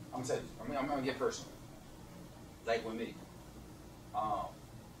 I'm gonna tell you, I'm gonna get personal. Like with me,